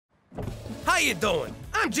How you doing?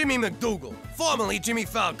 I'm Jimmy McDougal, formerly Jimmy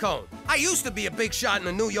Falcone. I used to be a big shot in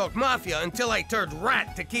the New York Mafia until I turned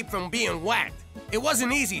rat to keep from being whacked. It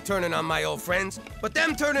wasn't easy turning on my old friends, but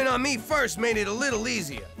them turning on me first made it a little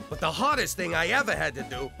easier. But the hardest thing I ever had to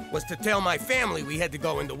do was to tell my family we had to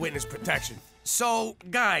go into witness protection. So,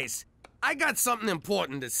 guys, I got something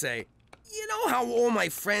important to say. You know how all my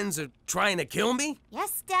friends are trying to kill me?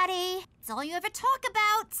 Yes, Daddy. It's all you ever talk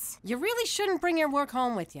about. You really shouldn't bring your work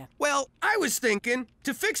home with you. Well, I was thinking,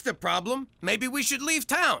 to fix the problem, maybe we should leave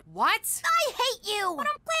town. What? I hate you! But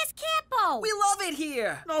I'm Class Campo! We love it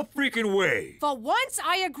here! No freaking way! For once,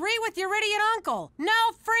 I agree with your idiot uncle. No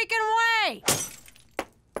freaking way!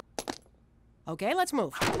 Okay, let's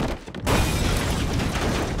move.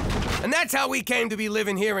 And that's how we came to be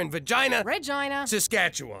living here in Regina,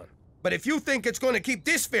 Saskatchewan. But if you think it's going to keep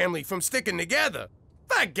this family from sticking together,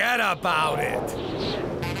 forget about it.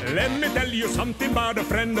 Let me tell you something about a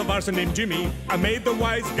friend of ours named Jimmy. I made the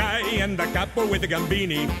wise guy and the capo with the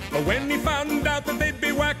gambini. But when he found out that they'd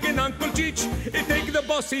be whacking Uncle Cheech, he take the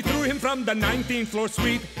boss, he threw him from the 19th floor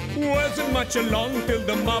suite. Wasn't much along till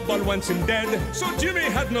the mob all wants him dead. So Jimmy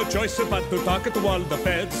had no choice but to talk to all the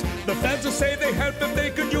feds. The feds say they helped if they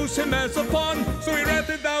could use him as a pawn. So he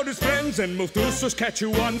ratted out his friends and moved to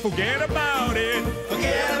Saskatchewan. Forget about it.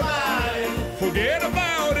 Forget about it. Forget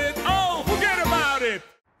about it. Oh, forget about it.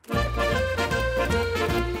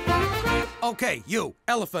 Okay, you,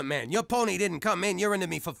 Elephant Man, your pony didn't come in, you're into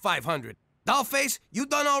me for 500. Dollface, you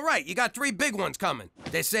done all right, you got 3 big ones coming.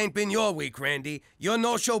 This ain't been your week, Randy. Your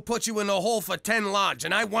no-show puts you in the hole for 10 large,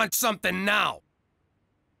 and I want something now.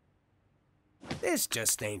 This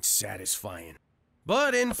just ain't satisfying.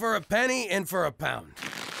 But in for a penny, in for a pound.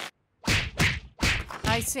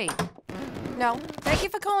 I see. No, thank you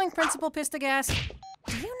for calling Principal Pistagas.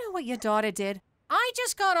 Do you know what your daughter did? I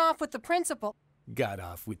just got off with the principal. Got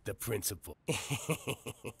off with the principal.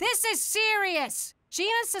 This is serious!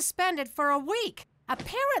 Gina's suspended for a week.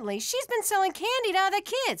 Apparently, she's been selling candy to other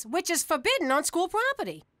kids, which is forbidden on school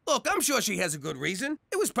property. Look, I'm sure she has a good reason.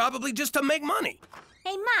 It was probably just to make money.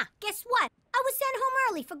 Hey, Ma, guess what? I was sent home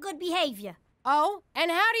early for good behavior. Oh,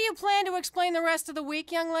 and how do you plan to explain the rest of the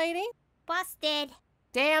week, young lady? Busted.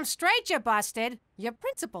 Damn straight you're busted. Your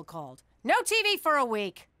principal called. No TV for a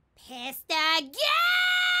week. Pistagas!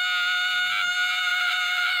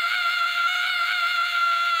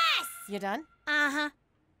 You done? Uh-huh.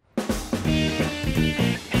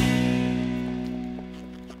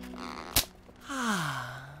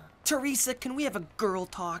 Teresa, can we have a girl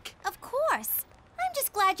talk? Of course. I'm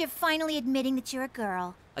just glad you're finally admitting that you're a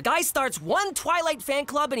girl. A guy starts one Twilight fan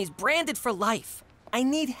club and he's branded for life. I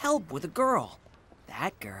need help with a girl.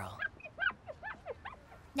 That girl.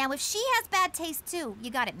 Now, if she has bad taste, too, you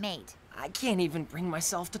got it made. I can't even bring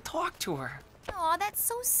myself to talk to her. Aw, that's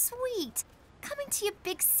so sweet. Coming to your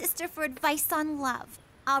big sister for advice on love.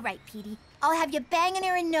 All right, Petey. I'll have you banging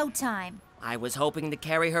her in no time. I was hoping to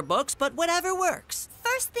carry her books, but whatever works.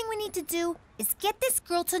 First thing we need to do is get this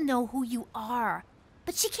girl to know who you are.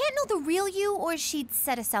 But she can't know the real you or she'd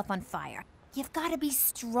set herself on fire. You've got to be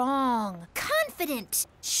strong, confident,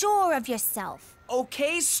 sure of yourself.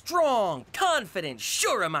 Okay, strong, confident,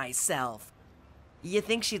 sure of myself. You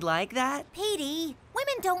think she'd like that? Petey,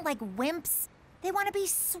 women don't like wimps. They want to be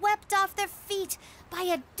swept off their feet by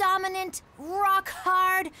a dominant,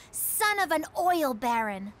 rock-hard son of an oil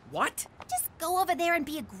baron. What? Just go over there and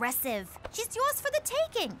be aggressive. She's yours for the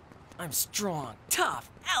taking. I'm strong, tough,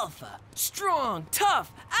 alpha. Strong,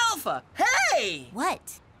 tough, alpha. Hey!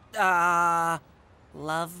 What?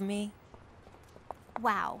 Love me?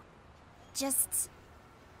 Wow. Just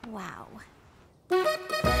wow.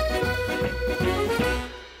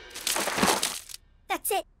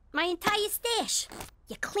 That's it. My entire stash.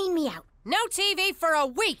 You clean me out. No TV for a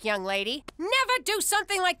week, young lady. Never do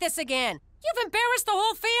something like this again. You've embarrassed the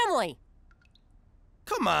whole family.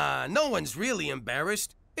 Come on, no one's really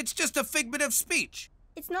embarrassed. It's just a figment of speech.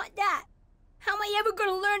 It's not that. How am I ever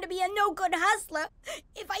gonna learn to be a no-good hustler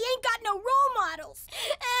if I ain't got no role models?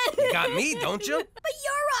 You got me, don't you? But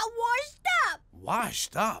you're all washed up.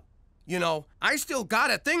 Washed up? You know, I still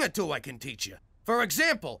got a thing or two I can teach you. For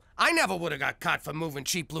example, I never would have got caught for moving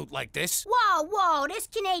cheap loot like this. Whoa, this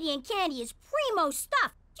Canadian candy is primo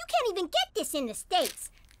stuff. You can't even get this in the States.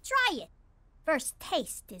 Try it. First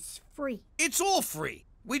taste is free. It's all free.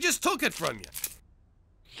 We just took it from you.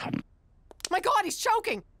 My God, he's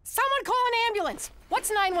choking. Someone call an ambulance. What's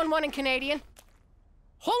 911 in Canadian?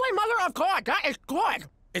 Holy Mother of God, that is good.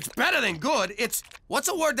 It's better than good. What's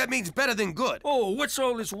a word that means better than good? Oh, what's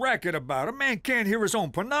all this racket about? A man can't hear his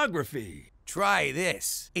own pornography. Try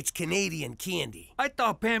this. It's Canadian candy. I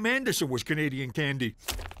thought Pam Anderson was Canadian candy.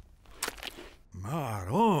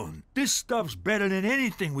 Maroon, this stuff's better than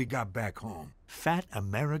anything we got back home. Fat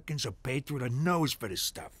Americans are paid through the nose for this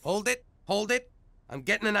stuff. Hold it, hold it. I'm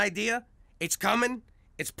getting an idea. It's coming.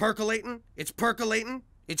 It's percolating. It's percolating.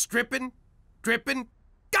 It's dripping. Dripping.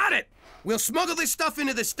 Got it! We'll smuggle this stuff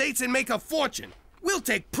into the States and make a fortune. We'll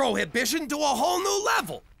take prohibition to a whole new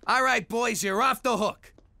level. All right, boys, you're off the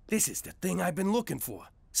hook. This is the thing I've been looking for.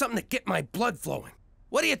 Something to get my blood flowing.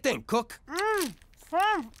 What do you think, Cook?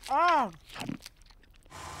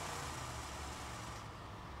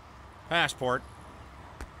 Passport.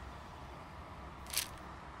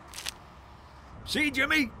 See,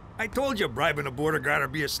 Jimmy? I told you bribing a border guard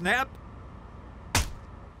would be a snap.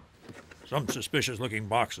 Some suspicious-looking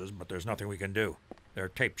boxes, but there's nothing we can do. They're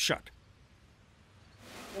taped shut.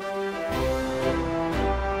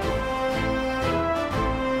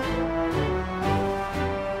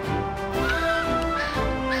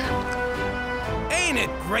 Ain't it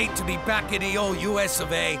great to be back in the old US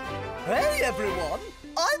of A? Hey, everyone.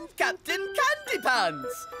 I'm Captain Candy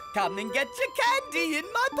Pants. Come and get your candy in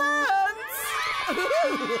my pants.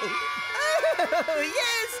 Oh,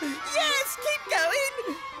 yes, yes, keep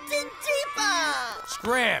going. Dig deeper.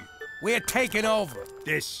 Scram! We're taking over.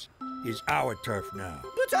 This is our turf now.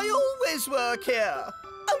 But I always work here.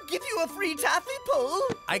 I'll give you a free taffy pull.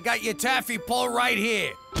 I got your taffy pull right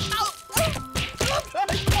here. Oh, oh,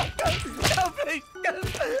 please, go.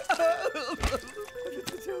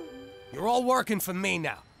 You're all working for me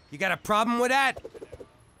now. You got a problem with that?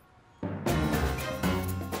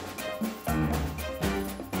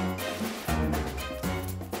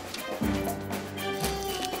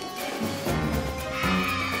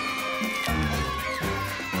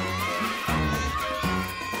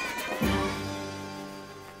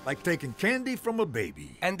 Like taking candy from a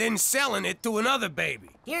baby. And then selling it to another baby.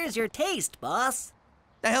 Here's your taste, boss.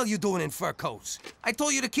 The hell you doing in fur coats? I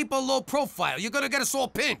told you to keep a low profile. You're gonna get us all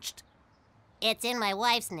pinched. It's in my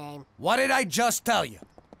wife's name. What did I just tell you?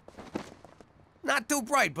 Not too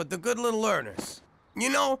bright, but the good little learners. You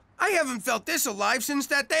know, I haven't felt this alive since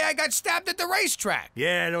that day I got stabbed at the racetrack.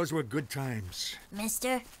 Yeah, those were good times.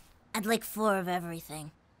 Mister, I'd like 4 of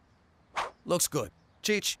everything. Looks good.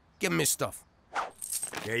 Cheech, give him his stuff.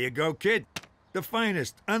 There you go, kid. The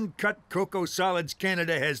finest uncut cocoa solids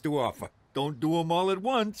Canada has to offer. Don't do them all at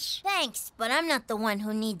once. Thanks, but I'm not the one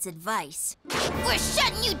who needs advice. We're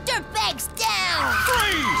shutting you dirtbags down!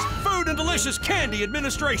 Freeze! Food and Delicious Candy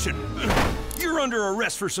Administration! You're under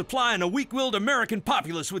arrest for supplying a weak-willed American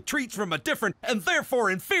populace with treats from a different and therefore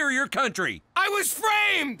inferior country. I was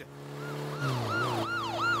framed!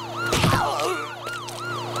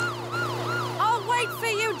 I'll wait for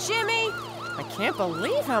you, Jimmy. I can't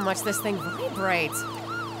believe how much this thing vibrates.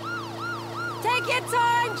 Take your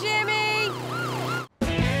time, Jimmy!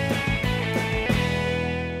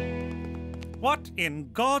 What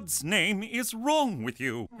in God's name is wrong with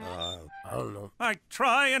you? I don't know. I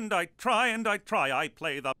try and I try and I try. I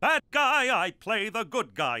play the bad guy, I play the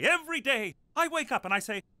good guy every day. I wake up and I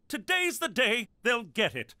say, today's the day they'll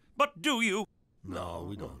get it. But do you? No,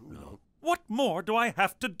 we don't know. What more do I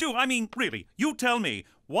have to do? I mean, really, you tell me,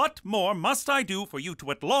 what more must I do for you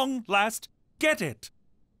to at long last get it?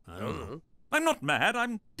 I don't know. I'm not mad,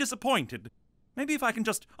 I'm disappointed. Maybe if I can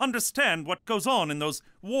just understand what goes on in those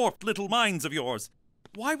warped little minds of yours.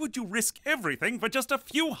 Why would you risk everything for just a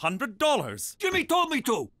few $100s? Jimmy told me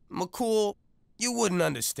to. McCool, you wouldn't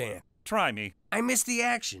understand. Try me. I miss the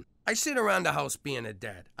action. I sit around the house being a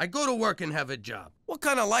dad. I go to work and have a job. What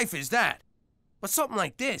kind of life is that? But something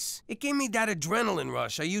like this, it gave me that adrenaline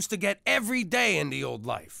rush I used to get every day in the old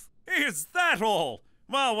life. Is that all?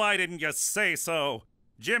 Well, why didn't you say so?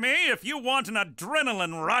 Jimmy, if you want an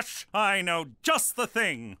adrenaline rush, I know just the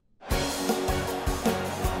thing.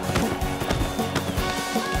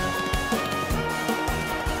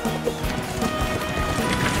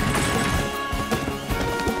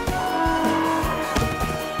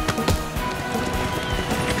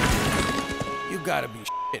 You gotta be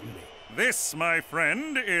shitting me. This, my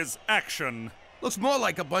friend, is action. Looks more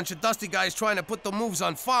like a bunch of dusty guys trying to put the moves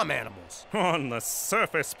on farm animals. On the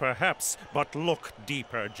surface, perhaps, but look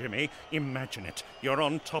deeper, Jimmy. Imagine it. You're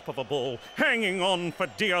on top of a bull, hanging on for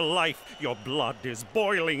dear life. Your blood is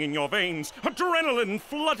boiling in your veins, adrenaline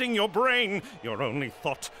flooding your brain. Your only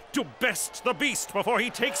thought, to best the beast before he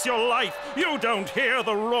takes your life. You don't hear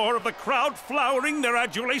the roar of the crowd flowering their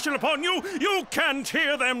adulation upon you. You can't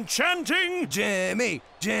hear them chanting, Jimmy,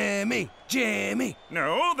 Jimmy, Jimmy.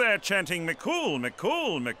 No, they're chanting McCool,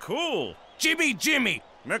 McCool, McCool. Jimmy, Jimmy.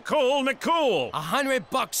 McCool, McCool.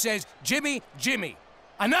 $100 says Jimmy, Jimmy.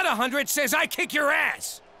 Another 100 says I kick your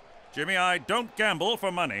ass. Jimmy, I don't gamble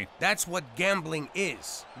for money. That's what gambling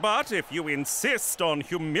is. But if you insist on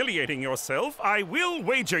humiliating yourself, I will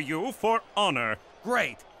wager you for honor.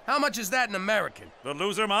 Great. How much is that in American? The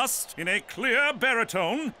loser must, in a clear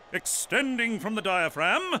baritone, extending from the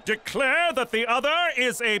diaphragm, declare that the other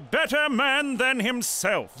is a better man than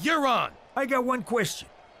himself. You're on. I got one question.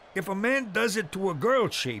 If a man does it to a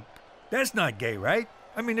girl's sheep, that's not gay, right?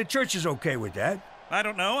 I mean, the church is okay with that. I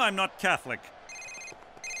don't know. I'm not Catholic.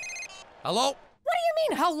 Hello? What do you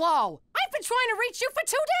mean, hello? I've been trying to reach you for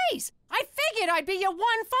 2 days. I figured I'd be your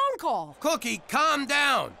one phone call. Cookie, calm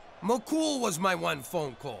down. McCool was my one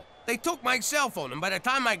phone call. They took my cell phone, and by the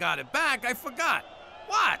time I got it back, I forgot.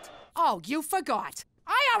 What? Oh, you forgot.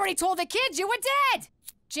 I already told the kids you were dead.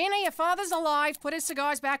 Gina, your father's alive. Put his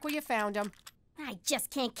cigars back where you found them. I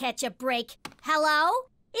just can't catch a break. Hello?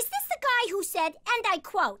 Is this the guy who said, and I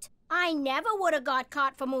quote, "I never would have got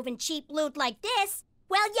caught for moving cheap loot like this"?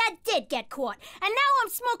 Well, you did get caught, and now I'm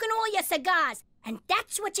smoking all your cigars. And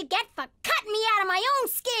that's what you get for cutting me out of my own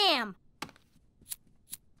scam.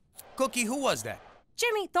 Cookie, who was that?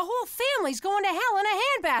 Jimmy, the whole family's going to hell in a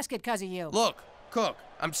handbasket because of you. Look, Cook,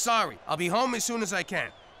 I'm sorry. I'll be home as soon as I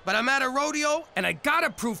can. But I'm at a rodeo, and I gotta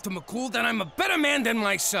prove to McCool that I'm a better man than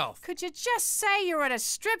myself. Could you just say you're at a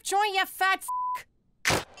strip joint, you fat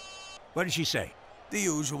f***? What did she say? The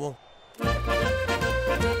usual.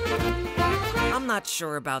 I'm not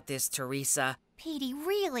sure about this, Teresa. Petey,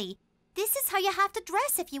 really? This is how you have to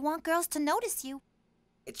dress if you want girls to notice you.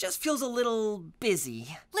 It just feels a little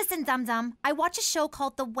busy. Listen, Dum Dum, I watch a show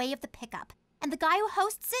called The Way of the Pickup. And the guy who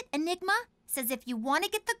hosts it, Enigma, says if you want to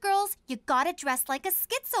get the girls, you gotta dress like a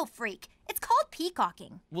schizo freak. It's called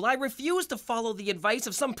peacocking. Well, I refuse to follow the advice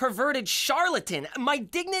of some perverted charlatan. My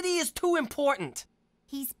dignity is too important.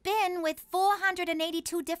 He's been with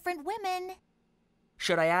 482 different women.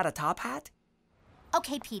 Should I add a top hat?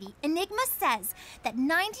 Okay, Petey, Enigma says that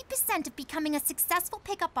 90% of becoming a successful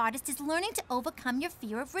pickup artist is learning to overcome your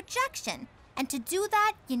fear of rejection. And to do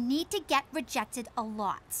that, you need to get rejected a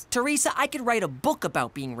lot. Teresa, I could write a book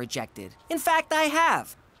about being rejected. In fact, I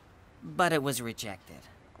have. But it was rejected.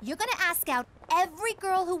 You're gonna ask out every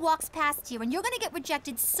girl who walks past here, and you're gonna get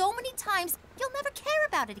rejected so many times, you'll never care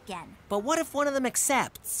about it again. But what if one of them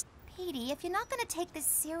accepts? Petey, if you're not gonna take this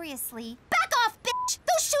seriously, back off, bitch!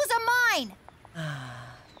 Those shoes are mine!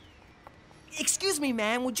 Excuse me,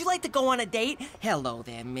 ma'am, would you like to go on a date? Hello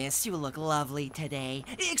there, miss. You look lovely today.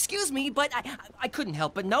 Excuse me, but I couldn't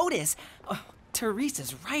help but notice. Oh,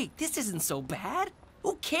 Teresa's right. This isn't so bad.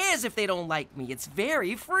 Who cares if they don't like me? It's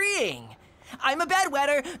very freeing. I'm a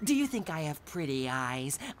bedwetter. Do you think I have pretty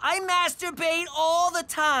eyes? I masturbate all the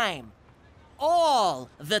time. All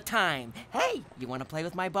the time. Hey, you want to play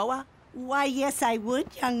with my boa? Why, yes, I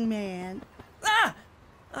would, young man. Ah!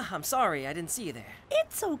 I'm sorry, I didn't see you there.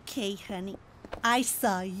 It's okay, honey. I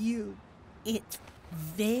saw you. It's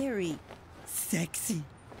very sexy.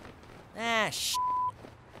 Ah, sh**.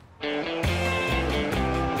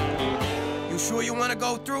 You sure you want to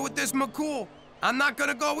go through with this, McCool? I'm not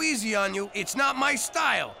gonna go easy on you. It's not my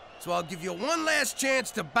style. So I'll give you one last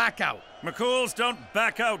chance to back out. McCools don't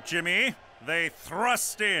back out, Jimmy. They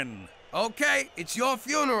thrust in. Okay, it's your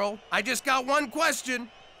funeral. I just got one question.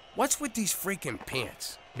 What's with these freaking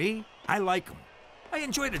pants? Me? I like them. I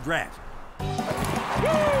enjoy the draft. Woo!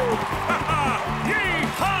 Ha-ha!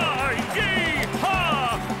 Yee-haw!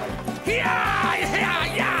 Yee-haw! Yeah! Yeah!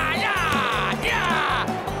 Yeah! Yeah! Yeah!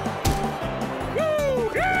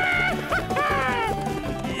 Woo! Yeah!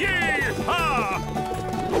 Yee-haw!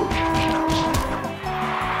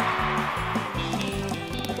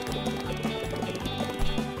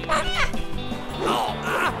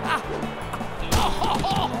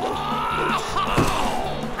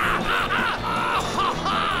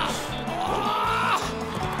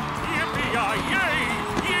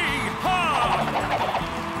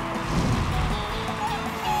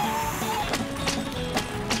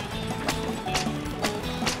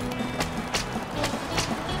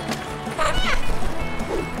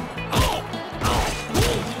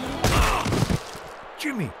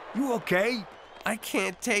 Jimmy, you okay? I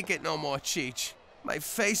can't take it no more, Cheech. My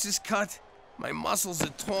face is cut, my muscles are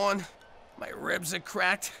torn, my ribs are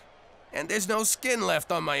cracked, and there's no skin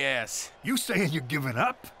left on my ass. You saying you're giving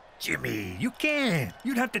up? Jimmy, you can't.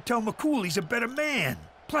 You'd have to tell McCool he's a better man.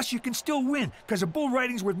 Plus, you can still win, because a bull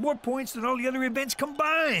riding's worth more points than all the other events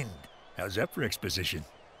combined. How's that for exposition?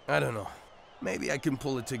 I don't know. Maybe I can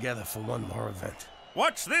pull it together for one more event.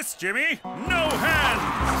 Watch this, Jimmy. No hands!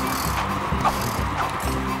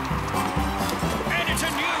 And it's a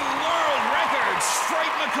new world record.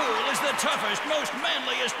 Straight McCool is the toughest, most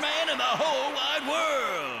manliest man in the whole wide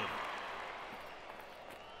world.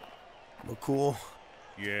 McCool,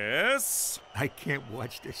 Yes? I can't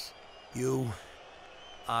watch this. you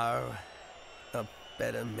are a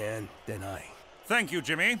better man than I. Thank you,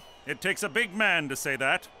 Jimmy. It takes a big man to say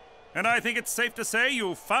that. And I think it's safe to say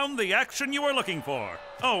you found the action you were looking for.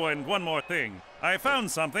 Oh, and one more thing. I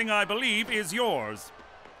found something I believe is yours.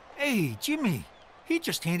 Hey, Jimmy, he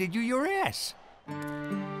just handed you your ass.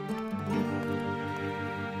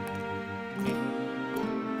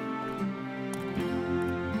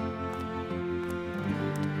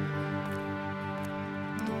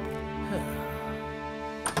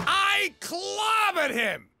 I clobbered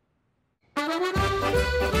him! Pops,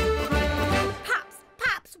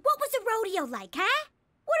 what was the rodeo like, huh?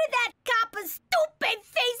 What did that copper's stupid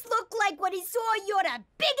face look like when he saw you're the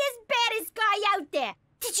biggest, baddest guy out there?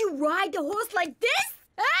 Did you ride the horse like this?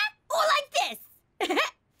 Huh? Or like this?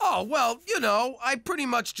 Oh, well, you know, I pretty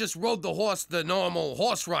much just rode the horse the normal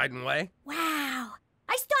horse riding way. Wow.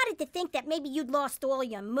 I started to think that maybe you'd lost all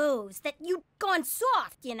your moves, that you'd gone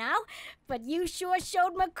soft, you know? But you sure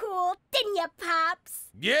showed McCool, didn't you, Pops?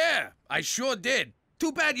 Yeah, I sure did.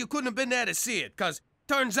 Too bad you couldn't have been there to see it, 'cause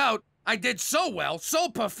turns out I did so well, so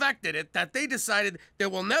perfected it, that they decided there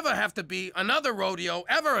will never have to be another rodeo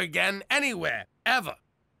ever again anywhere. Ever.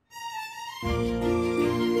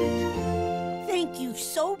 Thank you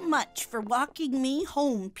so much for walking me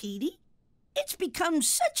home, Petey. It's become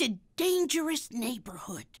such a dangerous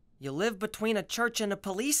neighborhood. You live between a church and a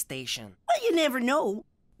police station. Well, you never know.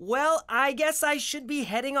 Well, I guess I should be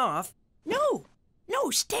heading off. No,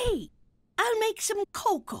 stay. I'll make some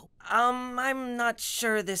cocoa. I'm not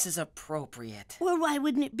sure this is appropriate. Well, why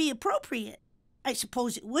wouldn't it be appropriate? I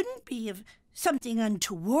suppose it wouldn't be if something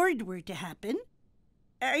untoward were to happen.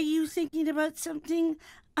 Are you thinking about something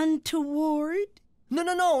untoward?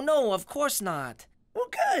 No, of course not. Well,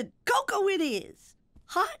 good. Cocoa it is.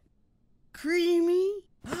 Hot, creamy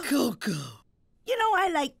cocoa. You know, I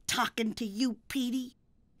like talking to you, Petey.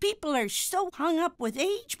 People are so hung up with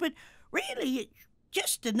age, but really, it's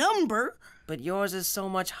just a number. But yours is so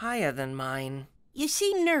much higher than mine. You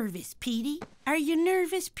seem nervous, Petey. Are you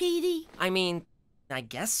nervous, Petey? I mean, I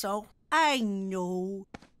guess so. I know.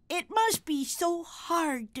 It must be so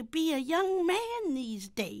hard to be a young man these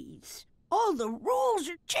days. All the rules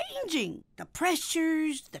are changing. The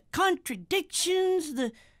pressures, the contradictions,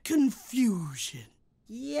 the confusion.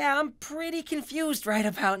 Yeah, I'm pretty confused right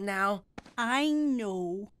about now. I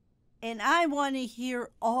know. And I want to hear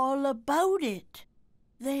all about it.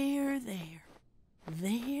 There.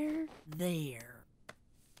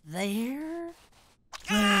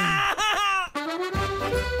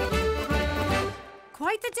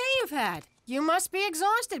 Quite the day you've had. You must be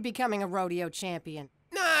exhausted becoming a rodeo champion.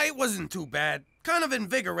 Nah, it wasn't too bad. Kind of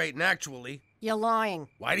invigorating, actually. You're lying.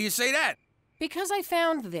 Why do you say that? Because I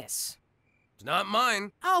found this. It's not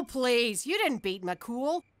mine. Oh, please. You didn't beat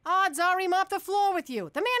McCool. Odds are he mopped the floor with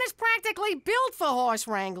you. The man is practically built for horse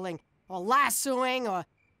wrangling, or lassoing, or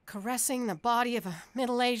caressing the body of a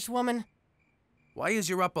middle-aged woman. Why is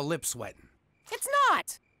your upper lip sweating? It's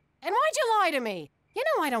not. And why'd you lie to me? You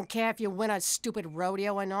know I don't care if you win a stupid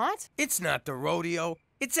rodeo or not. It's not the rodeo.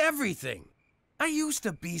 It's everything. I used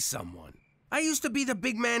to be someone. I used to be the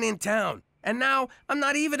big man in town. And now I'm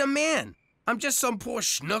not even a man. I'm just some poor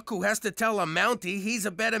schnook who has to tell a Mountie he's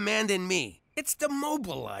a better man than me. It's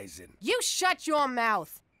demobilizing. You shut your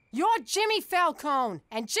mouth. You're Jimmy Falcone,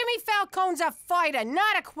 and Jimmy Falcone's a fighter,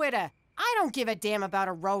 not a quitter. I don't give a damn about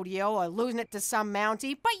a rodeo or losing it to some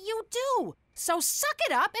Mountie, but you do. So suck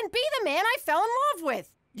it up and be the man I fell in love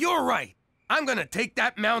with. You're right. I'm gonna take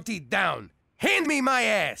that Mountie down. Hand me my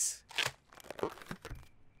ass.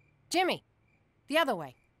 Jimmy, the other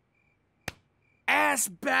way. Ass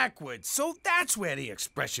backwards. So that's where the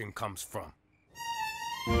expression comes from.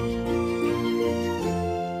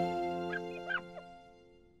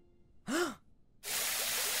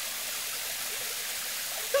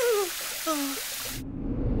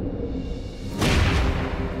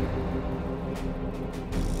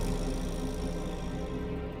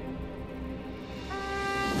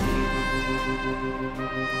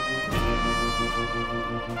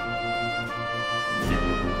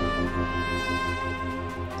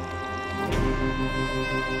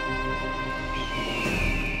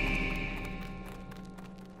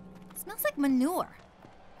 Smells like manure.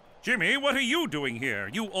 Jimmy, what are you doing here?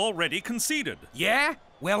 You already conceded. Yeah?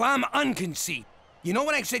 Well, I'm unconceited. You know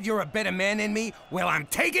when I said you're a better man than me? Well, I'm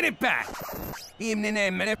taking it back.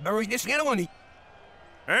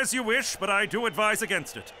 As you wish, but I do advise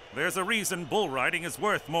against it. There's a reason bull riding is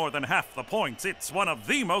worth more than half the points. It's one of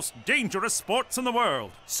the most dangerous sports in the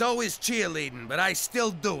world. So is cheerleading, but I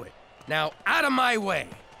still do it. Now, out of my way.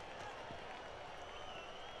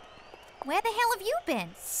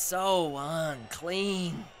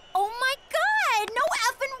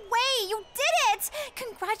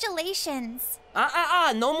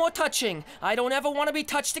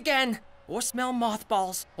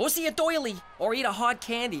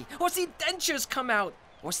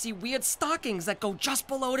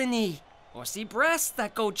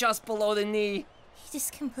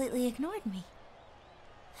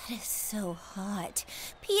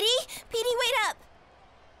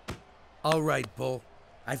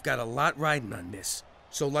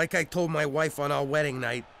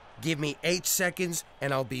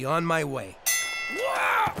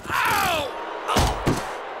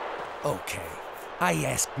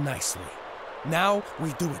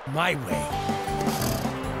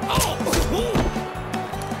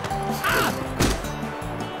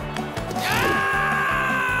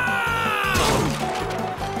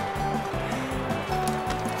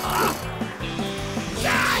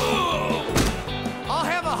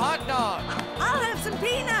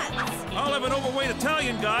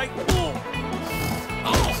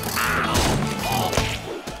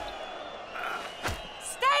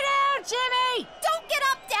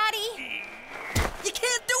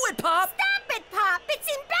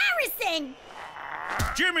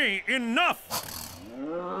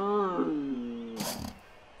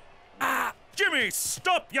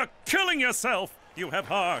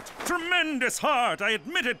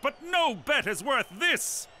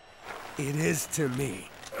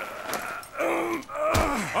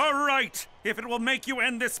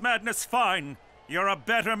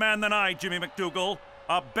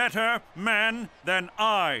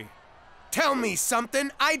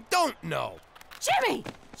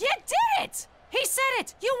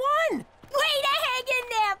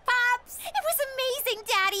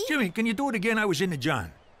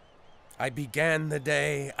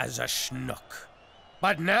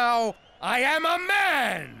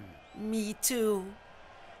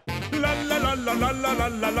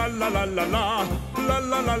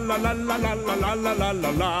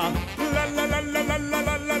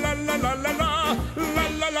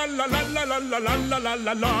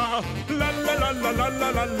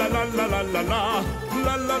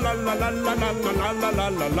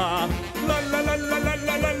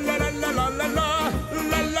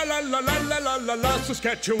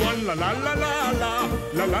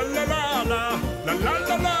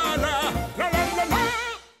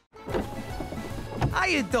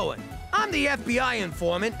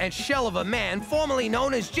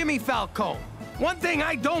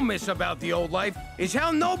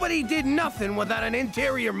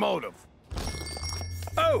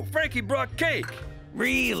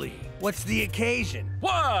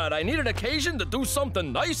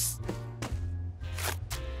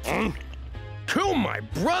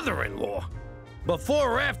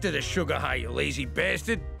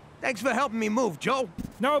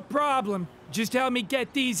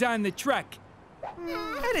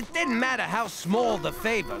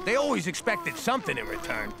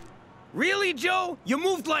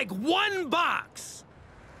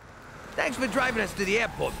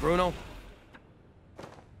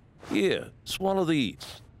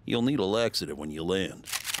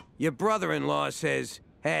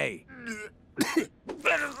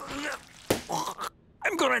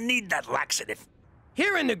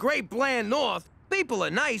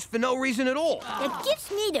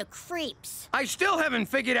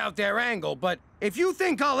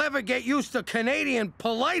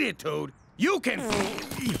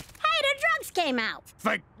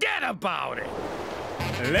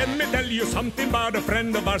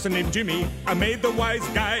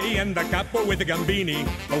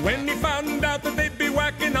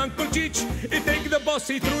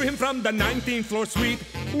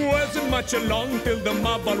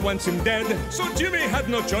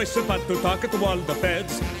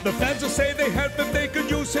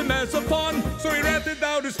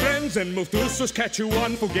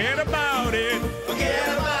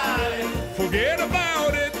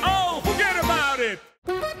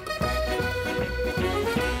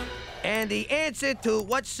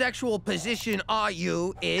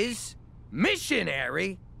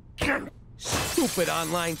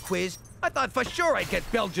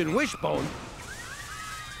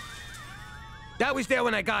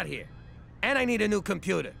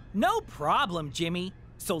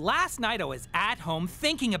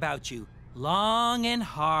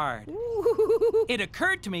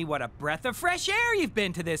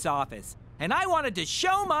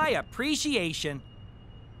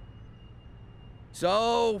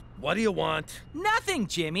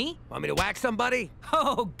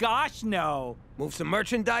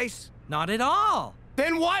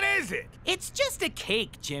 Then what is it? It's just a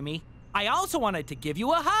cake, Jimmy. I also wanted to give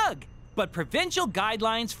you a hug, but provincial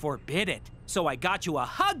guidelines forbid it. So I got you a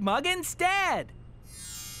hug mug instead.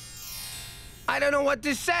 I don't know what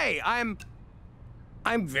to say. I'm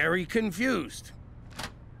very confused.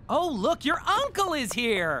 Oh, look, your uncle is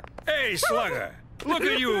here. Hey, Slugger. Look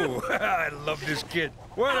at you. I love this kid.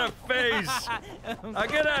 What a face. Now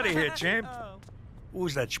get out of here, champ.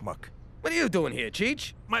 Who's that schmuck? What are you doing here,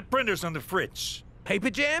 Cheech? My printer's on the fritz.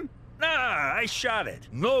 Paper jam? Nah, I shot it.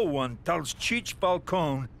 No one tells Cheech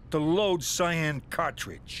Falcone to load cyan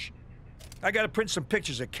cartridge. I gotta print some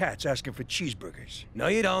pictures of cats asking for cheeseburgers. No,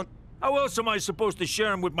 you don't. How else am I supposed to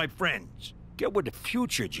share them with my friends? Get with the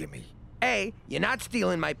future, Jimmy. A, you're not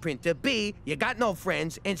stealing my printer. B, you got no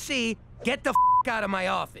friends. And C, get the out of my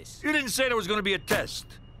office. You didn't say there was gonna be a test.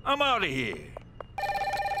 I'm out of here.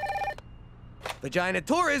 Vagina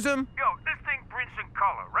tourism. Yo, this thing prints in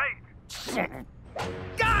color, right?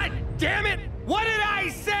 God damn it! What did I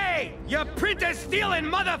say? You printer stealing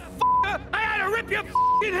motherfucker! I had to rip your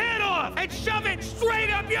fucking head off and shove it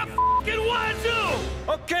straight up your fucking wazoo!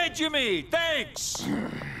 Okay, Jimmy, thanks.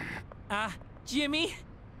 Jimmy,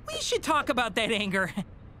 we should talk about that anger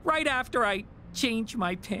right after I change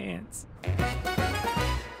my pants.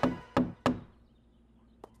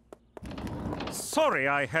 Sorry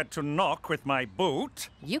I had to knock with my boot.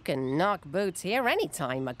 You can knock boots here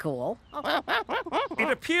anytime, McCool. It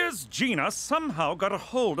appears Gina somehow got a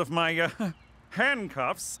hold of my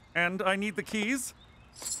handcuffs, and I need the keys.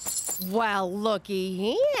 Well, looky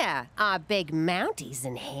here. Our big Mounties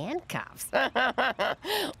in handcuffs.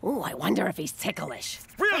 Ooh, I wonder if he's ticklish.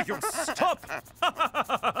 Will you stop?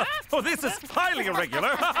 Oh, this is highly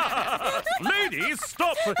irregular. Ladies,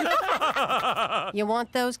 stop. You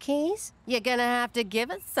want those keys? You're gonna have to give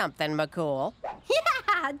us something, McCool.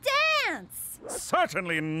 Yeah, dance!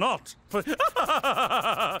 Certainly not. For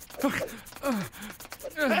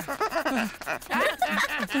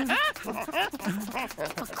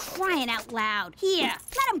crying out loud. Here,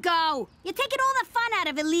 let him go. You're taking all the fun out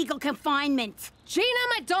of illegal confinement. Gina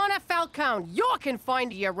Madonna Falcone, you're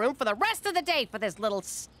confined to your room for the rest of the day for this little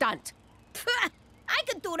stunt. I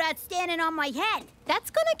could do that standing on my head.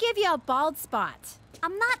 That's gonna give you a bald spot.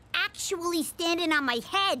 I'm not actually standing on my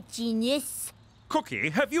head, genius. Cookie,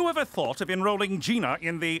 have you ever thought of enrolling Gina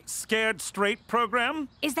in the Scared Straight program?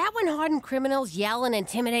 Is that when hardened criminals yell and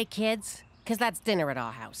intimidate kids? Because that's dinner at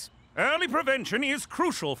our house. Early prevention is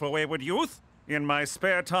crucial for wayward youth. In my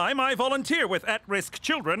spare time, I volunteer with at-risk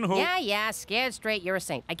children who... Yeah, scared straight, you're a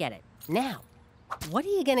saint. I get it. Now, what are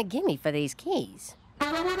you gonna give me for these keys?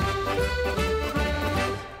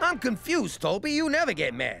 I'm confused, Toby. You never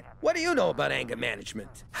get mad. What do you know about anger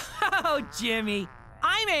management? Oh, Jimmy.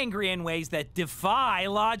 I'm angry in ways that defy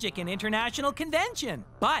logic and international convention.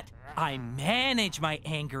 But I manage my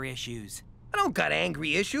anger issues. I don't got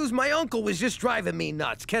angry issues. My uncle was just driving me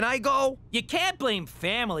nuts. Can I go? You can't blame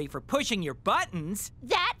family for pushing your buttons.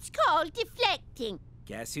 That's called deflecting.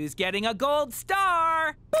 Guess who's getting a gold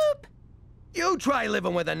star? Boop! You try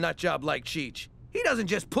living with a nut job like Cheech. He doesn't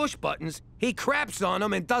just push buttons, he craps on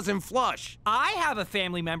them and doesn't flush. I have a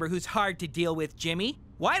family member who's hard to deal with, Jimmy.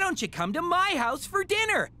 Why don't you come to my house for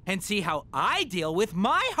dinner and see how I deal with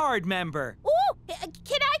my hard member? Ooh,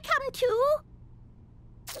 can I come too?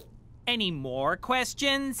 Any more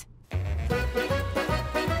questions?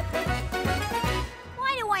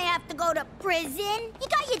 Why do I have to go to prison? You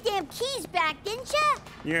got your damn keys back, didn't you?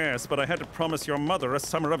 Yes, but I had to promise your mother a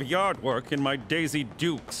summer of yard work in my Daisy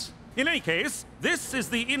Dukes. In any case, this is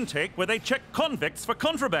the intake where they check convicts for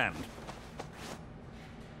contraband.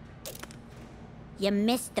 You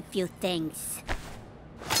missed a few things.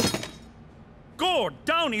 Gord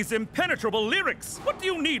Downey's impenetrable lyrics! What do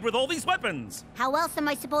you need with all these weapons? How else am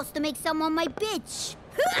I supposed to make someone my bitch?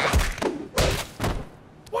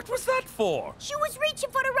 What was that for? She was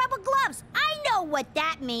reaching for the rubber gloves. I know what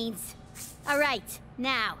that means. All right,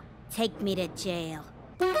 now, take me to jail.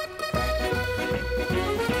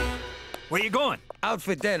 Where you going? Out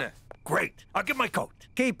for dinner. Great. I'll get my coat.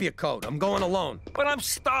 Keep your coat. I'm going alone. But I'm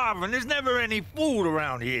starving. There's never any food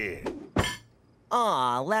around here.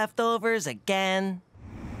 Aw, leftovers again?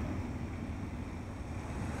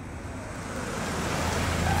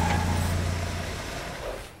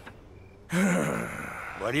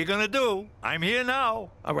 What are you gonna do? I'm here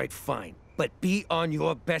now. All right, fine. But be on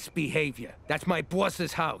your best behavior. That's my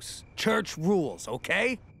boss's house. Church rules,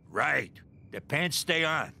 okay? Right. The pants stay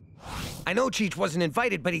on. I know Cheech wasn't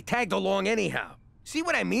invited, but he tagged along anyhow. See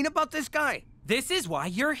what I mean about this guy? This is why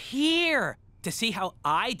you're here. To see how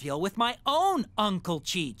I deal with my own Uncle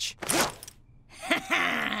Cheech.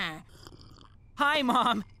 Hi,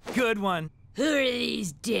 Mom. Good one. Who are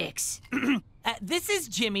these dicks? This is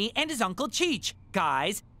Jimmy and his Uncle Cheech.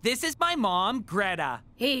 Guys, this is my mom, Greta.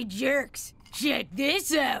 Hey, jerks, check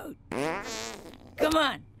this out. Come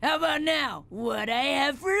on, how about now? What I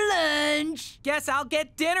have for lunch? Guess I'll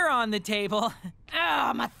get dinner on the table.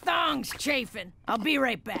 Ah, my thong's chafing. I'll be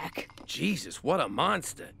right back. Jesus, what a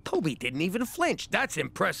monster. Toby didn't even flinch. That's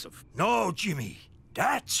impressive. No, Jimmy,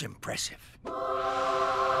 that's impressive.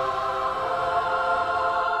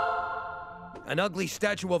 An ugly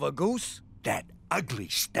statue of a goose? That ugly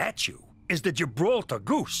statue is the Gibraltar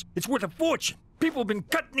goose. It's worth a fortune. People have been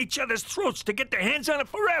cutting each other's throats to get their hands on it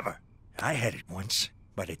forever. I had it once,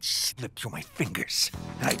 but it slipped through my fingers.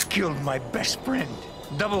 I killed my best friend,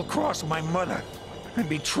 double-crossed my mother, and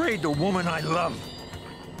betrayed the woman I love.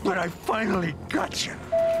 But I finally got you.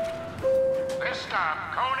 This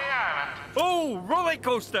stop, Coney Island. Oh, roller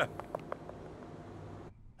coaster!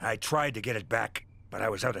 I tried to get it back, but I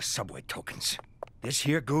was out of subway tokens. This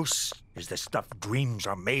here goose is the stuff dreams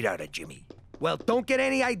are made out of, Jimmy. Well, don't get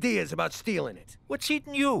any ideas about stealing it. What's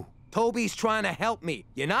eating you? Toby's trying to help me.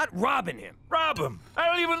 You're not robbing him. Rob him? I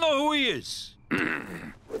don't even know who he is.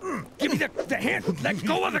 Give me the hand. Let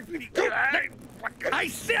go of the... I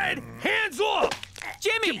said, hands off!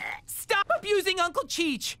 Jimmy, stop abusing Uncle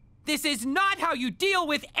Cheech. This is not how you deal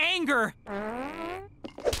with anger.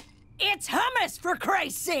 It's hummus, for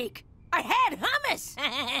Christ's sake! I had hummus!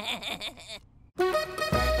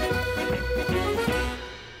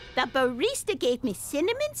 The barista gave me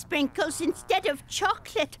cinnamon sprinkles instead of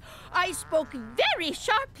chocolate. I spoke very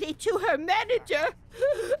sharply to her manager.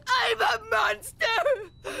 I'm a monster!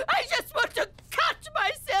 I just want to cut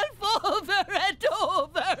myself over and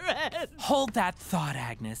over and... Hold that thought,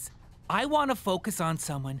 Agnes. I want to focus on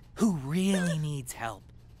someone who really needs help.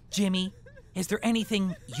 Jimmy, is there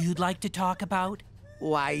anything you'd like to talk about?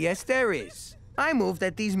 Why, yes, there is. I move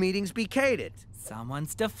that these meetings be catered.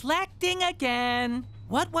 Someone's deflecting again.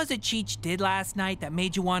 What was it Cheech did last night that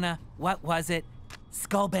made you wanna, what was it?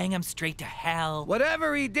 Skull bang him straight to hell.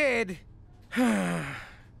 Whatever he did, I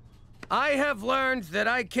have learned that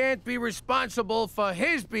I can't be responsible for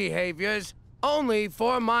his behaviors, only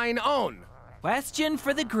for mine own. Question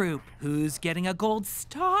for the group. Who's getting a gold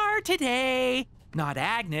star today? Not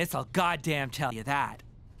Agnes, I'll goddamn tell you that.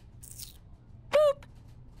 Boop.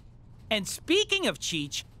 And speaking of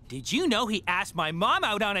Cheech, did you know he asked my mom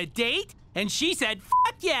out on a date? And she said,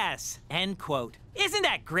 fuck yes, end quote. Isn't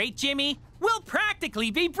that great, Jimmy? We'll practically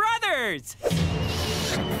be brothers.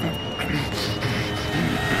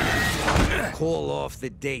 Call off the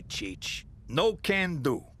date, Cheech. No can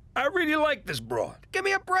do. I really like this broad. Give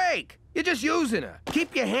me a break. You're just using her.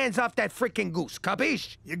 Keep your hands off that freaking goose,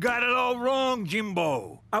 capiche? You got it all wrong,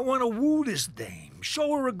 Jimbo. I want to woo this dame,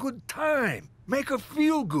 show her a good time, make her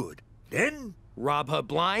feel good. Then... rob her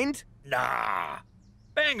blind? Nah.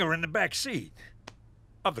 Bang her in the back seat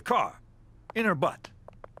of the car, in her butt.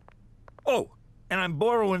 Oh, and I'm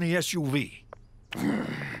borrowing the SUV.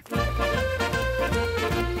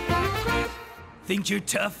 Think you're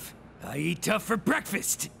tough? I eat tough for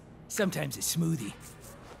breakfast. Sometimes a smoothie.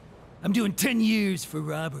 I'm doing 10 years for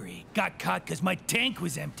robbery. Got caught because my tank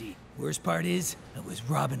was empty. Worst part is, I was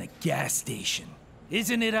robbing a gas station.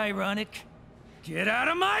 Isn't it ironic? Get out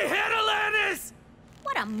of my head, Alanis!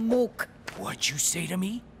 What a mook. What'd you say to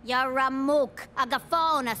me? You're a mook, a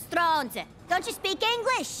gaffone, a stronze. Don't you speak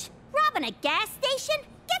English? Robbing a gas station?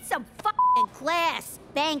 Get some f***ing class.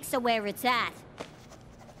 Banks are where it's at.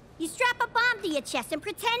 You strap a bomb to your chest and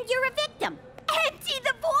pretend you're a victim. Empty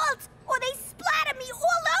the vault, or they splatter me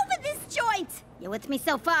all over this joint. You with me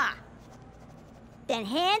so far? Then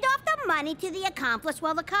hand off the money to the accomplice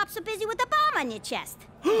while the cops are busy with the bomb on your chest.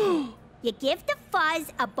 You give the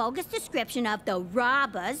fuzz a bogus description of the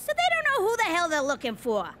robbers so they don't know who the hell they're looking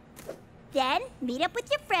for. Then meet up with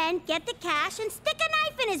your friend, get the cash, and stick a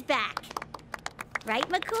knife in his back. Right,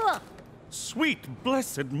 McCool? Sweet,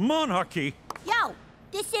 blessed monarchy. Yo,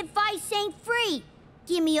 this advice ain't free.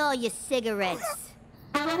 Give me all your cigarettes.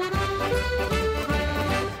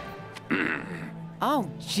 Oh,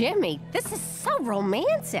 Jimmy, this is so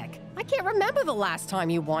romantic. I can't remember the last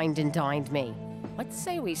time you wined and dined me. Let's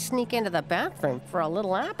say we sneak into the bathroom for a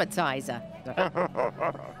little appetizer.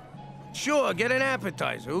 Sure, get an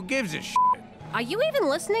appetizer. Who gives a shit? Are you even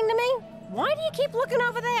listening to me? Why do you keep looking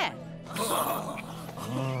over there?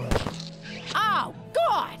 Oh,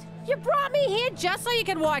 God! You brought me here just so you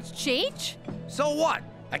could watch Cheech? So what?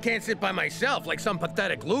 I can't sit by myself like some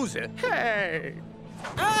pathetic loser. Hey!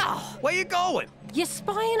 Oh! Where you going? You're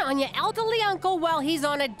spying on your elderly uncle while he's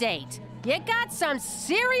on a date. You got some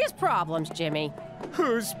serious problems, Jimmy.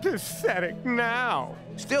 Who's pathetic now?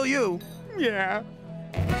 Still you? Yeah.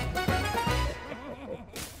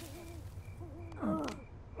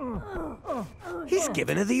 He's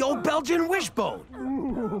giving her the old Belgian wishbone.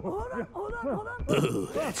 Hold on. Ooh,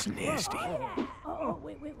 that's nasty. Oh,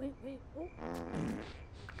 wait.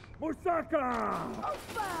 Moussaka!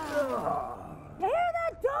 You hear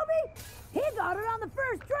that, Toby? He got it on the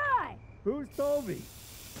first try. Who's Toby?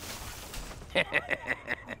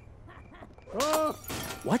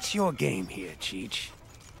 What's your game here, Cheech?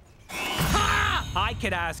 I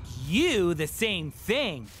could ask you the same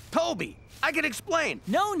thing. Toby, I can explain.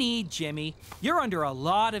 No need, Jimmy. You're under a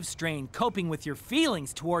lot of strain coping with your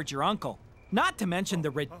feelings towards your uncle. Not to mention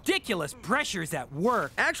the ridiculous pressures at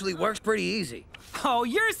work. Actually works pretty easy. Oh,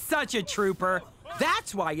 you're such a trooper.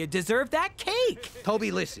 That's why you deserve that cake.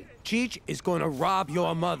 Toby, listen. Cheech is going to rob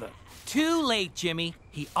your mother. Too late, Jimmy.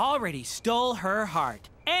 He already stole her heart.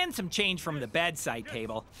 And some change from the bedside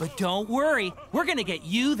table. But don't worry, we're gonna get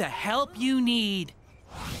you the help you need.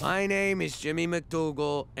 My name is Jimmy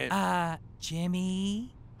McDougal, and...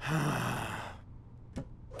 Jimmy?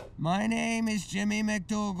 My name is Jimmy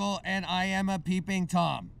McDougal, and I am a peeping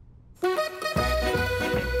Tom.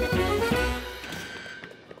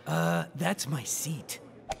 That's my seat.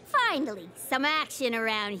 Finally, some action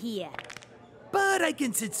around here. But I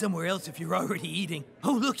can sit somewhere else if you're already eating.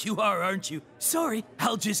 Oh, look, you are, aren't you? Sorry,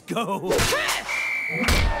 I'll just go.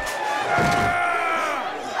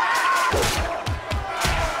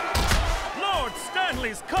 Lord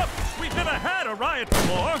Stanley's Cup! We've never had a riot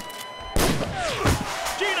before!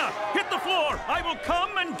 Gina, hit the floor! I will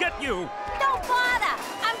come and get you! Don't bother!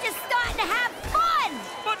 I'm just starting to have fun!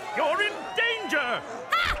 But you're in danger!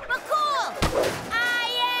 Ha! McCool! I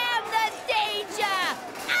am the danger!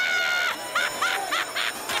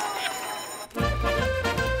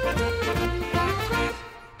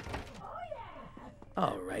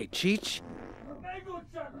 All right, Cheech.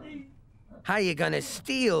 How you gonna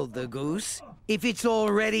steal the goose if it's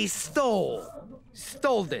already Stolden.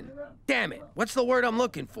 Damn it, what's the word I'm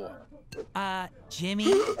looking for?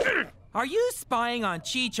 Jimmy? Are you spying on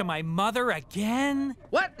Cheech and my mother again?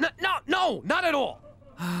 What? No, not at all.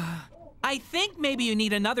 I think maybe you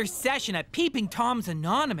need another session at Peeping Tom's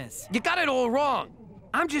Anonymous. You got it all wrong.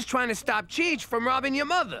 I'm just trying to stop Cheech from robbing your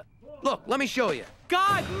mother. Look, let me show you.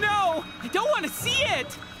 God, no! I don't want to see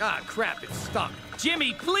it! Ah, crap, it's stuck.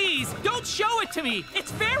 Jimmy, please, don't show it to me!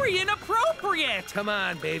 It's very inappropriate! Come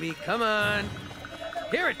on, baby, come on.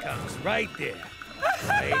 Here it comes, right there.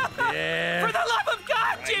 Right there. For the love of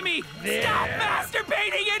God, Jimmy! there. Stop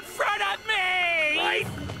masturbating in front of me! Right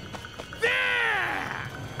there!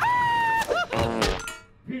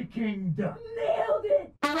 Peking duck. Nailed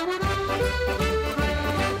it!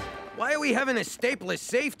 Why are we having a stapler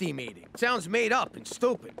safety meeting? Sounds made up and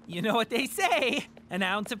stupid. You know what they say. An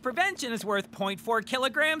ounce of prevention is worth 0.4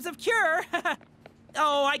 kilograms of cure.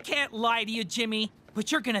 Oh, I can't lie to you, Jimmy.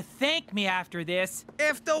 But you're gonna thank me after this.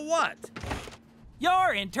 After what?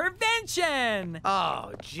 Your intervention!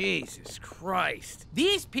 Oh, Jesus Christ.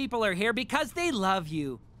 These people are here because they love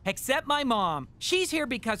you. Except my mom. She's here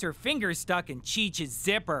because her finger's stuck in Cheech's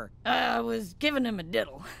zipper. I was giving him a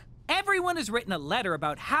diddle. Everyone has written a letter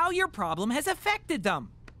about how your problem has affected them.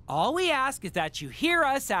 All we ask is that you hear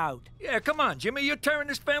us out. Yeah, come on, Jimmy. You're tearing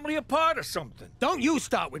this family apart or something. Don't you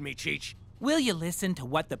start with me, Cheech. Will you listen to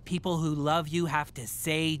what the people who love you have to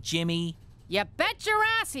say, Jimmy? You bet your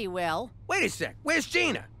ass he will. Wait a sec, where's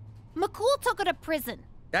Gina? McCool took her to prison.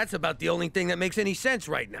 That's about the only thing that makes any sense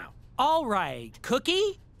right now. All right,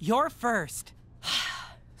 Cookie, you're first.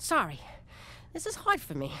 Sorry. This is hard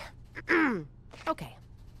for me. Okay.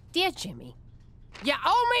 Dear Jimmy, you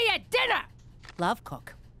owe me a dinner! Love,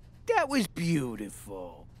 Cook. That was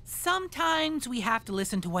beautiful. Sometimes we have to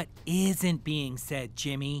listen to what isn't being said,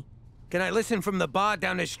 Jimmy. Can I listen from the bar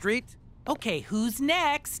down the street? Okay, who's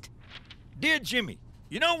next? Dear Jimmy,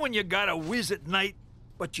 you know when you got a whiz at night,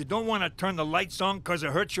 but you don't want to turn the lights on because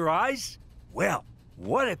it hurts your eyes? Well,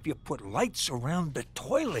 what if you put lights around the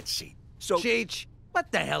toilet seat? So... Cheech,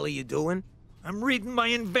 what the hell are you doing? I'm reading my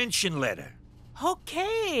invention letter.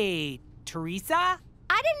 Okay, Teresa?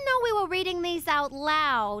 I didn't know we were reading these out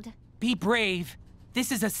loud. Be brave.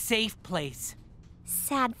 This is a safe place.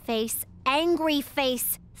 Sad face, angry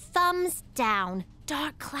face, thumbs down,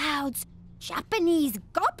 dark clouds, Japanese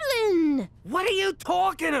goblin. What are you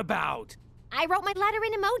talking about? I wrote my letter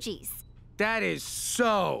in emojis. That is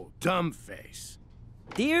so dumbface.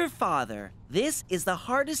 Dear Father, this is the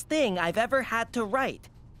hardest thing I've ever had to write.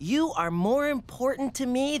 You are more important to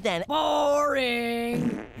me than...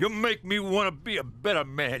 Boring! You make me want to be a better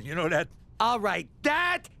man, you know that? All right,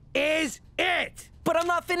 that is it. But I'm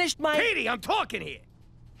not finished my... Petey, I'm talking here.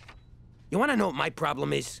 You want to know what my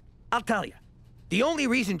problem is? I'll tell you. The only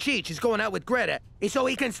reason Cheech is going out with Greta is so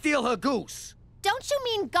he can steal her goose.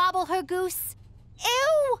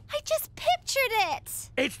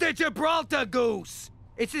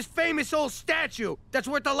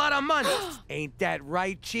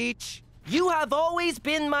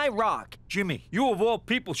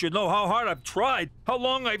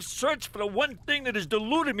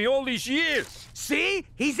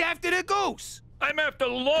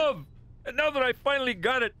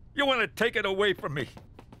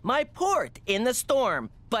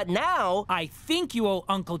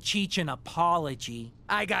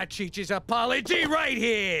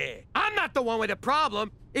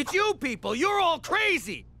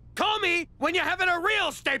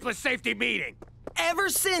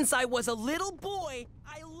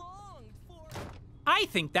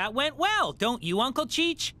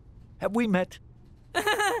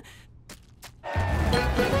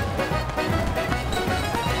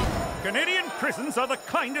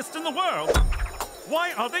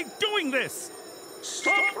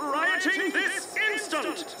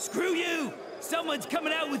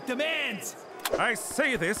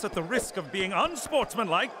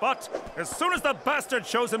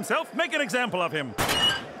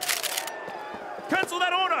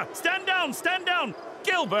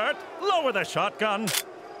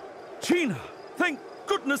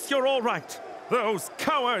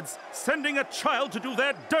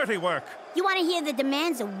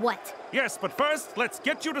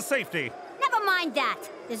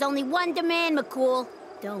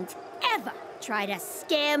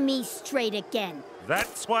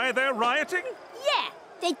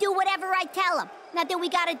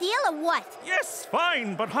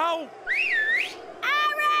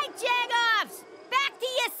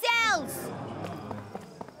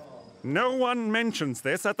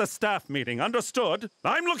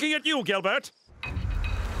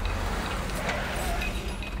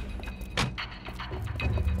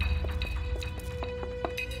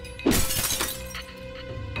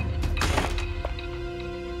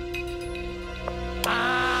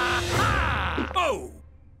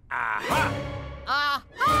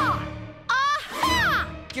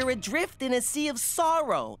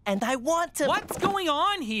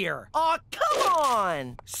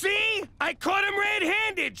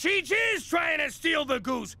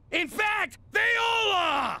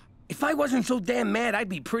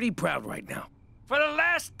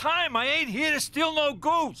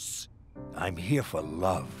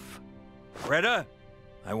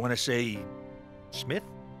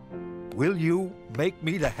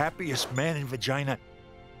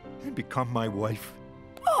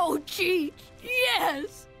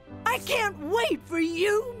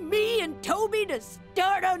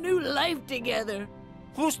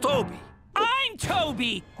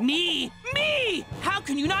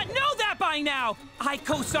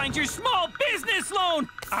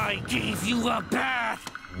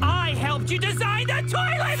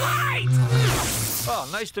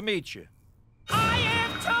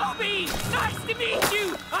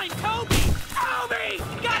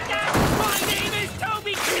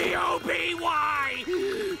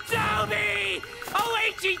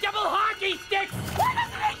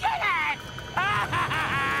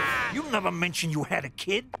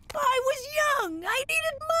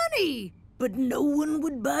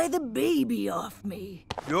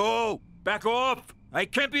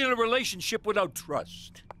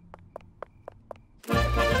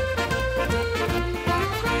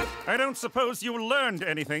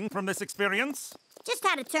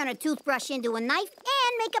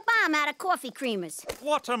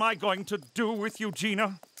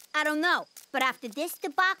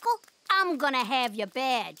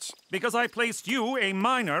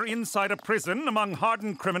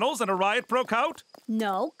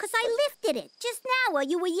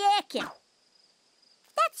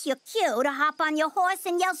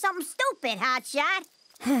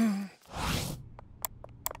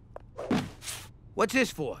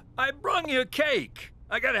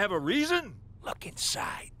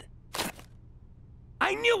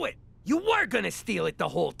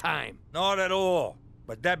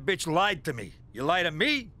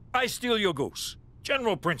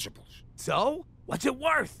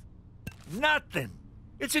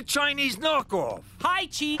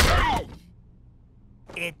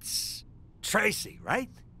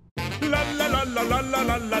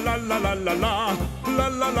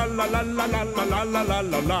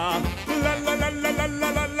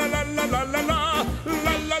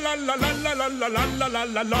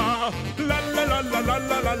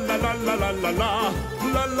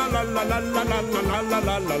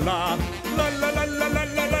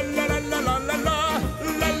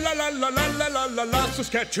 la la la la la la la la la,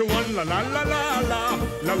 Saskatchewan, la la la la la,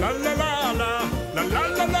 la la la la la, la la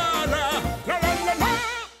la la la, la la la.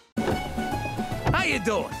 How you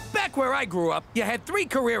doing? Back where I grew up, you had 3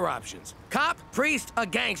 career options. Cop, priest, or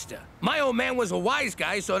gangster. My old man was a wise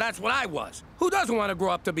guy, so that's what I was. Who doesn't want to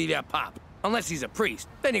grow up to be their pop? Unless he's a priest.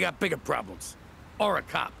 Then you got bigger problems. Or a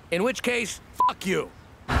cop. In which case, fuck you.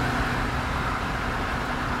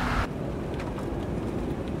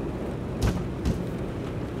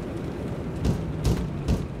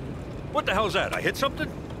 What the hell's that? I hit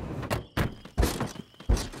something?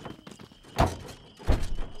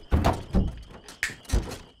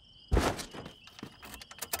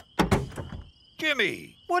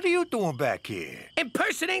 Jimmy, what are you doing back here?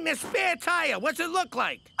 Impersonating a spare tire. What's it look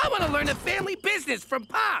like? I want to learn the family business from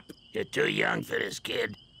Pop. You're too young for this,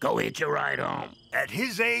 kid. Go hitch a ride home. At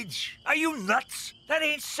his age? Are you nuts? That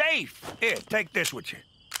ain't safe. Here, take this with you.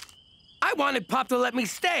 I wanted Pop to let me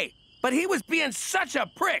stay, but he was being such a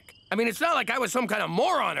prick. I mean, it's not like I was some kind of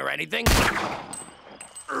moron or anything.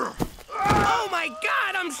 Oh, my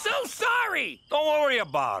God, I'm so sorry! Don't worry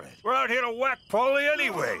about it. We're out here to whack Paulie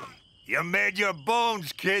anyway. You made your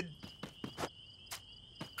bones, kid.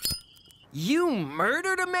 You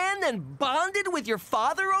murdered a man and bonded with your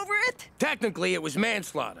father over it? Technically, it was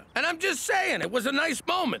manslaughter. And I'm just saying, it was a nice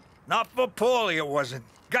moment. Not for Paulie, it wasn't.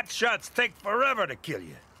 Gut shots take forever to kill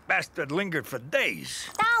you. Bastard lingered for days.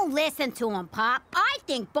 Don't listen to him, Pop. I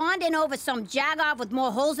think bonding over some jagoff with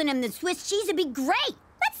more holes in him than Swiss cheese would be great.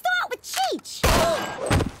 Let's start with Cheech.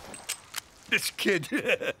 This kid,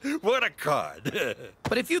 what a card.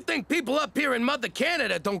 But if you think people up here in Mother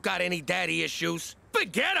Canada don't got any daddy issues,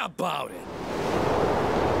 forget about it.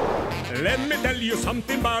 Let me tell you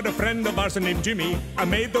something about a friend of ours named Jimmy. I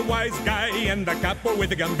made the wise guy and the capo with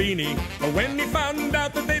the gambini. But when he found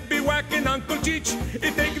out that they'd be whacking Uncle Cheech,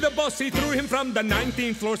 he take the boss, he threw him from the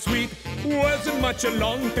 19th floor suite. Wasn't much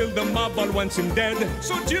along till the mob all wants him dead.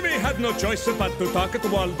 So Jimmy had no choice but to talk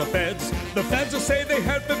to all the feds. The feds will say they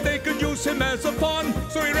help if they could use him as a pawn.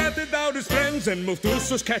 So he ratted out his friends and moved to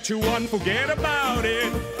Saskatchewan. Forget about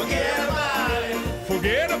it. Forget about it.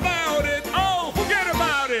 Forget about it. Oh, forget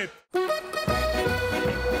about it.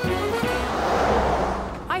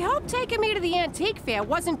 I hope taking me to the antique fair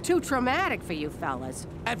wasn't too traumatic for you fellas.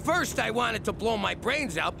 At first, I wanted to blow my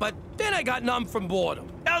brains out, but then I got numb from boredom.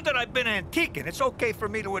 Now that I've been antiquing, it's okay for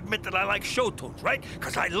me to admit that I like show tunes, right?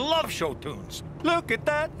 Because I love show tunes. Look at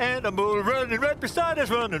that animal running right beside us,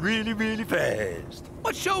 running really, really fast.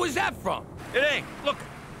 What show is that from? It ain't. Look.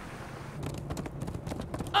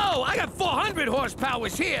 Oh, I got 400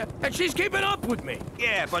 horsepowers here, and she's keeping up with me.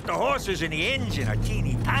 Yeah, but the horses in the engine are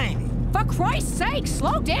teeny tiny. For Christ's sake,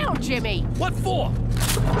 slow down, Jimmy. What for?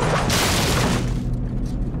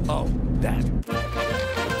 Oh, that.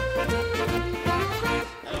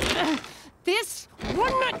 This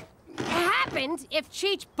wouldn't have happened if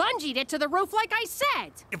Cheech bungeed it to the roof like I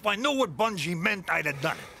said. If I knew what bungee meant, I'd have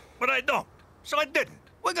done it. But I don't, so I didn't.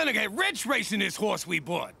 We're gonna get rich racing this horse we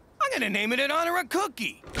bought. I'm gonna name it in honor of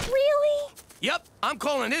Cookie. Really? Yep, I'm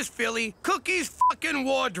calling this filly Cookie's fucking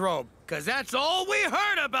wardrobe. Cause that's all we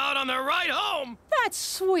heard about on the ride home. That's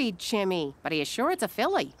sweet, Jimmy. But are you sure it's a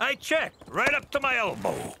filly? I checked, right up to my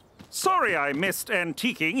elbow. Sorry I missed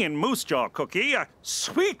antiquing in Moose Jaw, Cookie.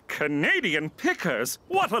 Sweet Canadian pickers.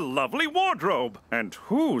 What a lovely wardrobe. And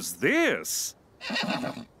who's this?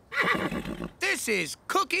 This is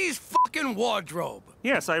Cookie's fucking wardrobe.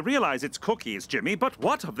 Yes, I realize it's Cookie's, Jimmy, but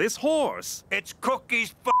what of this horse? It's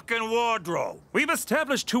Cookie's fucking wardrobe. We've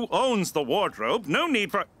established who owns the wardrobe. No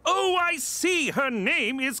need for... Oh, I see. Her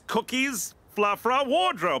name is Cookie's Flafra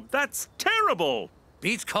Wardrobe. That's terrible.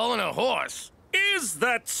 Beats calling a horse. Is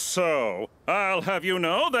that so? I'll have you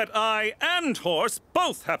know that I and Horse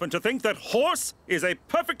both happen to think that Horse is a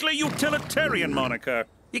perfectly utilitarian moniker.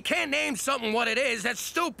 You can't name something what it is. That's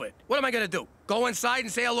stupid. What am I gonna do? Go inside and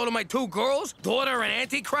say hello to my 2 girls? Daughter and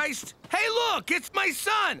Antichrist? Hey, look! It's my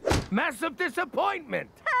son! Massive disappointment.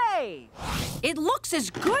 Hey! It looks as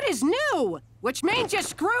good as new, which means you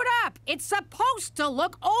screwed up. It's supposed to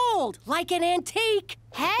look old, like an antique.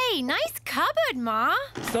 Hey, nice cupboard, Ma.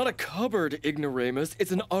 It's not a cupboard, ignoramus.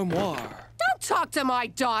 It's an armoire. Don't talk to my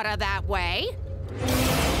daughter that way.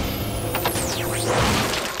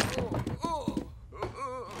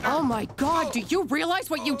 Oh my God, do you realize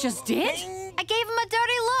what you just did? I gave him a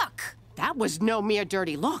dirty look. That was no mere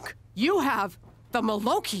dirty look. You have the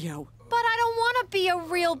Malocchio. But I don't want to be a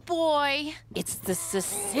real boy. It's the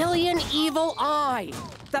Sicilian evil eye.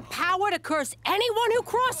 The power to curse anyone who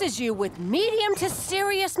crosses you with medium to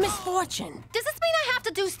serious misfortune. Does this mean I have to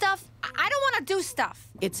to do stuff? I don't want to do stuff.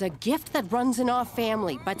 It's a gift that runs in our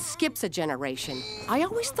family, but skips a generation. I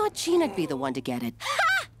always thought Gina'd be the one to get it.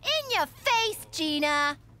 Ha! In your face,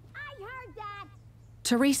 Gina.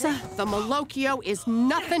 Teresa, the Malocchio is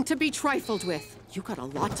nothing to be trifled with. You got a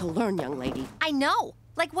lot to learn, young lady. I know.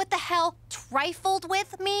 Like what the hell trifled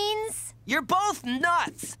with means? You're both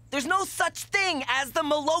nuts! There's no such thing as the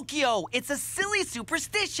Malocchio. It's a silly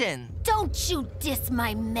superstition. Don't you diss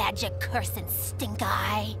my magic cursing stink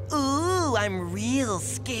eye. Ooh, I'm real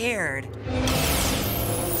scared.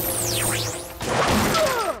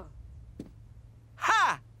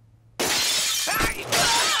 Ha!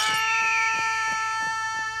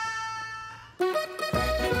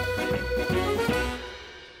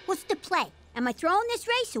 What's the play? Am I throwing this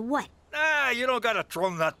race or what? Ah, you don't gotta throw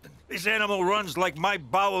nothing. This animal runs like my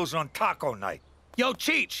bowels on taco night. Yo,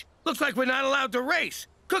 Cheech, looks like we're not allowed to race.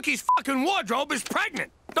 Cookie's fucking wardrobe is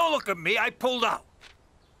pregnant. Don't look at me, I pulled out.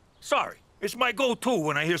 Sorry, it's my go-to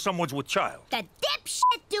when I hear someone's with child. The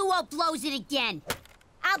dipshit duo blows it again.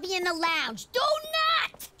 I'll be in the lounge. Do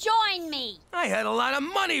not join me. I had a lot of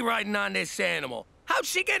money riding on this animal. How'd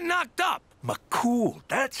she get knocked up? McCool,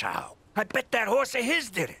 that's how. I bet that horse of his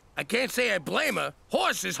did it. I can't say I blame her.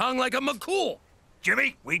 Horse is hung like a McCool.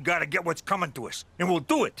 Jimmy, we gotta get what's coming to us, and we'll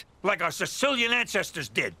do it like our Sicilian ancestors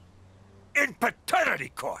did. In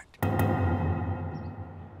paternity court.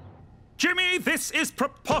 Jimmy, this is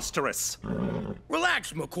preposterous.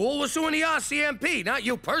 Relax, McCool. We're suing the RCMP, not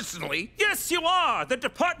you personally. Yes, you are. The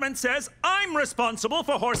department says I'm responsible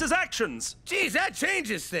for horses' actions. Geez, that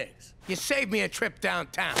changes things. You saved me a trip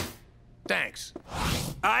downtown. Thanks.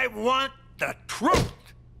 I want the truth.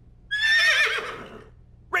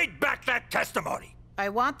 Read back that testimony. I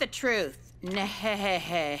want the truth. Nah.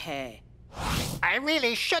 I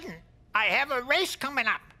really shouldn't. I have a race coming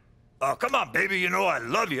up. Oh, come on, baby. You know I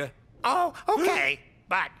love you. Oh, okay.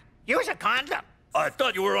 But use a condom. I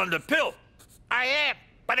thought you were on the pill. I am,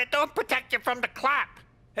 but it don't protect you from the clap.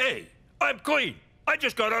 Hey, I'm clean. I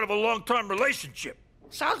just got out of a long-term relationship.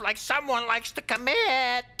 Sounds like someone likes to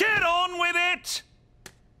commit. Get on with it!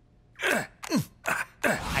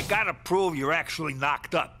 I gotta prove you're actually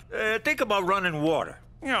knocked up. Think about running water.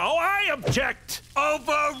 No, I object.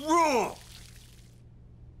 Overruled!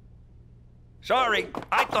 Sorry,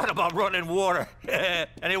 I thought about running water.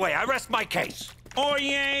 Anyway, I rest my case.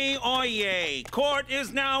 Oyez, oyez. Court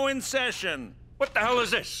is now in session. What the hell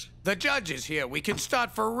is this? The judge is here. We can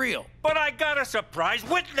start for real. But I got a surprise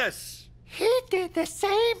witness. He did the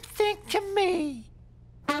same thing to me.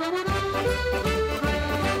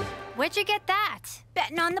 Where'd you get that?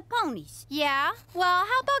 Betting on the ponies. Yeah? Well,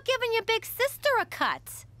 how about giving your big sister a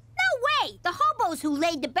cut? No way! The hobos who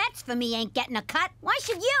laid the bets for me ain't getting a cut. Why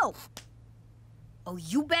should you? Oh,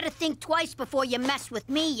 you better think twice before you mess with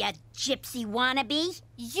me, you gypsy wannabe.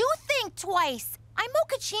 You think twice. I'm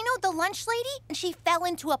Mochaccino, the lunch lady, and she fell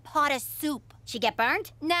into a pot of soup. She get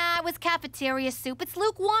burned? Nah, it was cafeteria soup. It's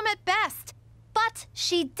lukewarm at best. But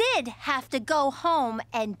she did have to go home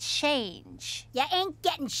and change. You ain't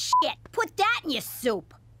getting shit. Put that in your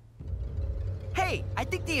soup. Hey, I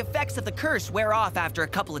think the effects of the curse wear off after a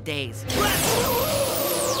couple of days.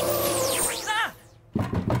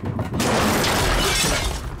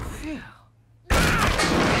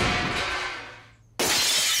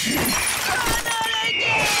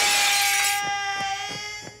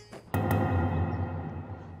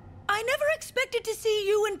 To see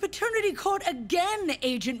you in paternity court again,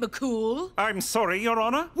 Agent McCool. I'm sorry, Your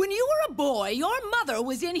Honor. When you were a boy, your mother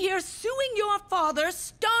was in here suing your father,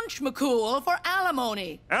 Staunch McCool, for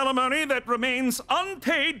alimony. Alimony that remains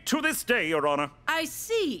unpaid to this day, Your Honor. I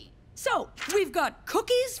see. So, we've got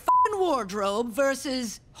Cookie's f***ing wardrobe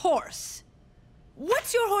versus horse.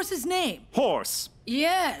 What's your horse's name? Horse.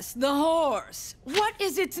 Yes, the horse. What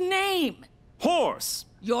is its name? Horse.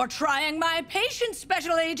 You're trying my patience,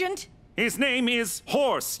 Special Agent. His name is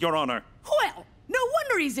Horse, Your Honor. Well, no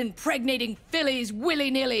wonder he's impregnating fillies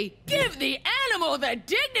willy-nilly. Give the animal the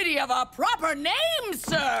dignity of a proper name,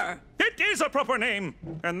 sir! It is a proper name,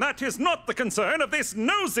 and that is not the concern of this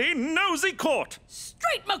nosy court.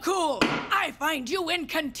 Straight, McCool! I find you in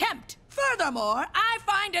contempt. Furthermore, I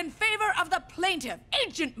find in favor of the plaintiff,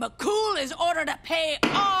 Agent McCool is ordered to pay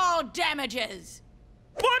all damages.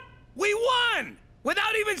 What? We won!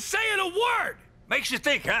 Without even saying a word! Makes you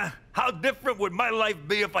think, huh? How different would my life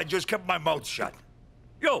be if I just kept my mouth shut?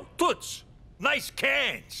 Yo, Toots, nice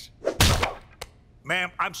cans.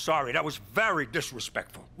 Ma'am, I'm sorry, that was very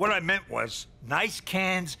disrespectful. What I meant was, nice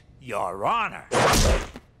cans, Your Honor.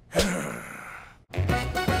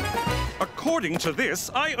 According to this,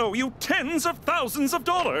 I owe you tens of thousands of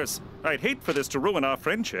dollars. I'd hate for this to ruin our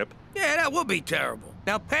friendship. Yeah, that would be terrible.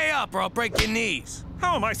 Now pay up or I'll break your knees.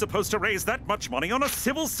 How am I supposed to raise that much money on a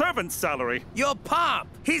civil servant's salary? Your pop.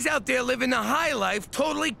 He's out there living the high life,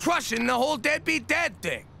 totally crushing the whole deadbeat dad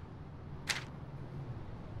thing.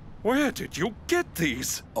 Where did you get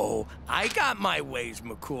these? Oh, I got my ways,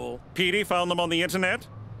 McCool. Petey found them on the internet?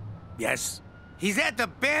 Yes. He's at the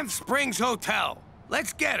Banff Springs Hotel.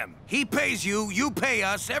 Let's get him. He pays you, you pay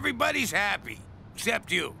us, everybody's happy.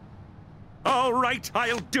 Except you. All right,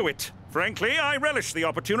 I'll do it. Frankly, I relish the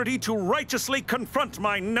opportunity to righteously confront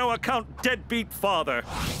my no-account deadbeat father.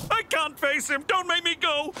 I can't face him. Don't make me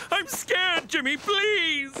go. I'm scared, Jimmy,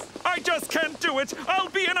 please. I just can't do it. I'll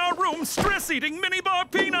be in our room stress-eating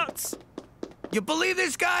minibar peanuts. You believe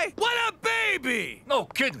this guy? What a baby! No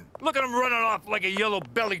kidding. Look at him running off like a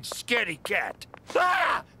yellow-bellied scaredy cat.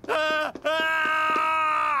 Ah! Ah!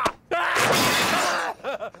 Ah!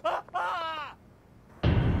 Ah!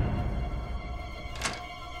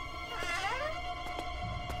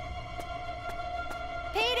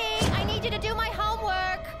 Petey, I need you to do my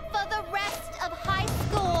homework for the rest of high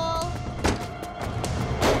school.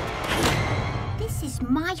 This is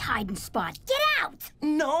my hiding spot. Get out!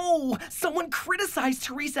 No! Someone criticized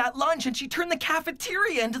Teresa at lunch and she turned the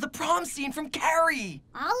cafeteria into the prom scene from Carrie.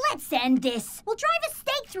 Oh, let's end this. We'll drive a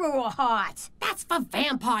stake through her heart. That's for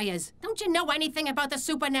vampires. Don't you know anything about the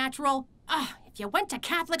supernatural? If you went to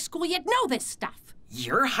Catholic school, you'd know this stuff.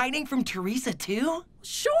 You're hiding from Teresa, too?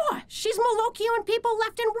 Sure, she's Malokioing people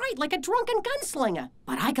left and right like a drunken gunslinger.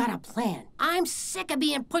 But I got a plan. I'm sick of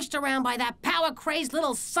being pushed around by that power-crazed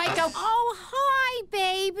little psycho. Oh, hi,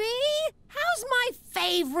 baby. How's my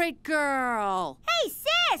favorite girl? Hey,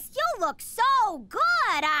 sis, you look so good.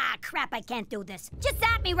 Ah, crap, I can't do this. Just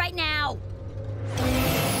at me right now.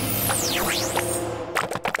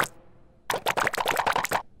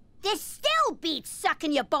 This still beats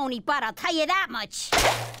sucking your bony butt, I'll tell you that much.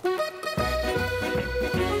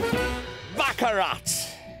 Baccarat!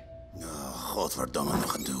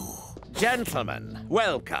 Gentlemen,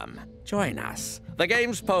 welcome. Join us. The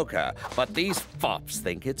game's poker, but these fops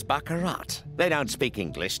think it's baccarat. They don't speak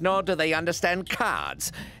English, nor do they understand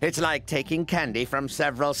cards. It's like taking candy from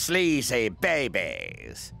several sleazy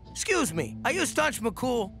babies. Excuse me, are you Staunch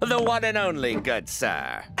McCool? The one and only, good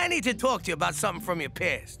sir. I need to talk to you about something from your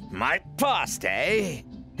past. My past, eh?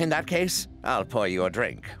 In that case, I'll pour you a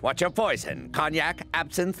drink. What's your poison? Cognac,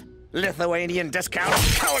 absinthe, Lithuanian discount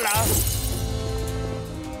cola?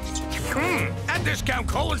 That discount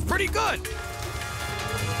cola's pretty good.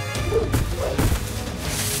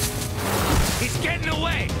 He's getting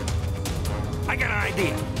away. I got an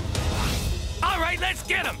idea. All right, let's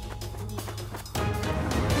get him.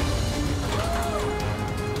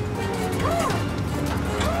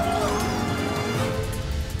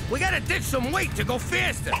 We gotta ditch some weight to go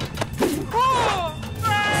faster.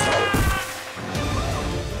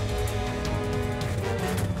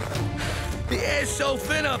 The air's so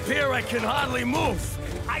thin up here, I can hardly move.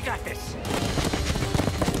 I got this.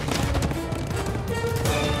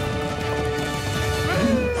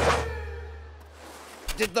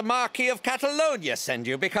 Did the Marquis of Catalonia send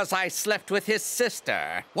you because I slept with his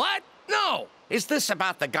sister? What? No! Is this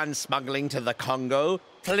about the gun smuggling to the Congo?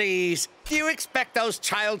 Please, do you expect those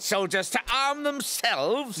child soldiers to arm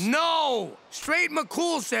themselves? No! Straight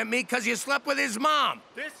McCool sent me because you slept with his mom.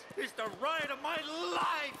 This is the ride of my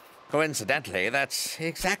life! Coincidentally, that's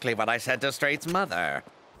exactly what I said to Straight's mother.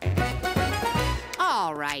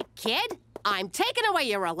 All right, kid. I'm taking away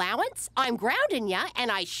your allowance, I'm grounding ya, and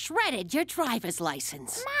I shredded your driver's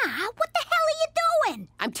license. Ma, what the hell are you doing?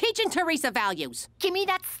 I'm teaching Teresa values. Give me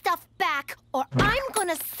that stuff back, or I'm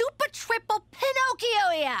gonna super triple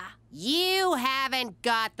Pinocchio ya! You haven't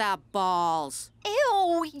got the balls.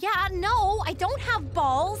 Ew, yeah, no, I don't have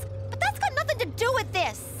balls, but that's got nothing to do with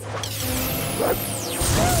this.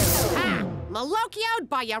 Ha! Malokio'd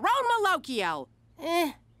by your own Malokio.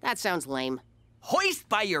 That sounds lame. Hoist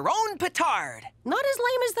by your own petard. Not as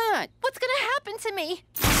lame as that. What's gonna happen to me?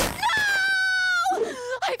 No!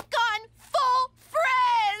 I've gone full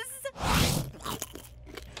frizz!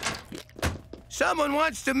 Someone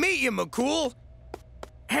wants to meet you, McCool.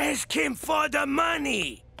 Ask him for the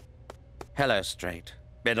money. Hello, Straight.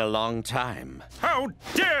 Been a long time. How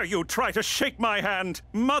dare you try to shake my hand?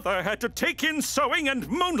 Mother had to take in sewing and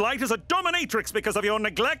moonlight as a dominatrix because of your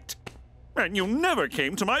neglect. And you never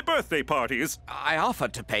came to my birthday parties. I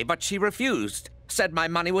offered to pay, but she refused. Said my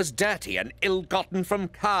money was dirty and ill-gotten from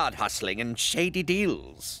card hustling and shady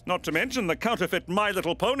deals. Not to mention the counterfeit My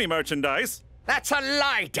Little Pony merchandise. That's a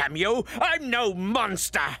lie, damn you! I'm no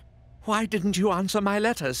monster! Why didn't you answer my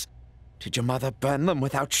letters? Did your mother burn them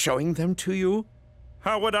without showing them to you?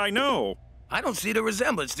 How would I know? I don't see the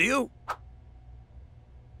resemblance, do you?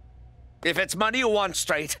 If it's money you want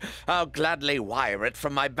straight, I'll gladly wire it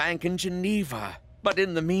from my bank in Geneva. But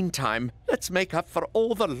in the meantime, let's make up for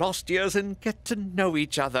all the lost years and get to know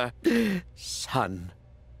each other. Son.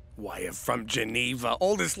 Wire from Geneva,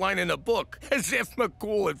 oldest line in the book. As if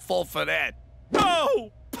McCool would fall for that.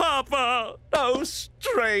 Oh, Papa! Oh,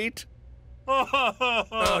 straight.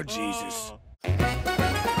 Oh, Jesus.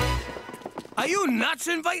 Are you nuts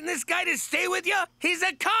inviting this guy to stay with you? He's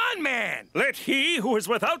a con man! Let he who is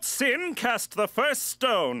without sin cast the first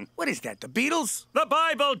stone. What is that, the Beatles? The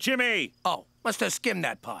Bible, Jimmy! Oh, must have skimmed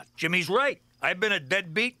that part. Jimmy's right. I've been a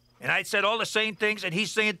deadbeat, and I'd said all the same things that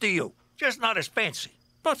he's saying to you. Just not as fancy.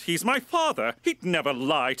 But he's my father. He'd never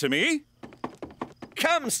lie to me.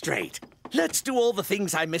 Come straight. Let's do all the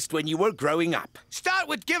things I missed when you were growing up. Start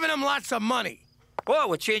with giving him lots of money. Oh,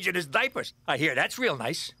 we're changing his diapers. I hear that's real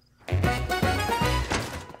nice.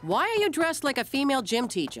 Why are you dressed like a female gym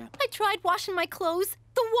teacher? I tried washing my clothes.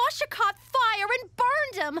 The washer caught fire and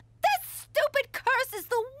burned them. This stupid curse is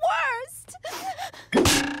the worst.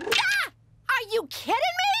 Ah! Are you kidding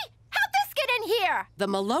me? How'd this get in here? The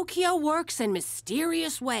Malocchio works in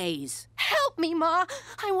mysterious ways. Help me, Ma.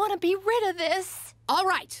 I want to be rid of this. All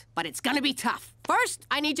right, but it's gonna be tough. First,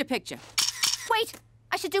 I need your picture. Wait,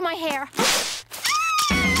 I should do my hair.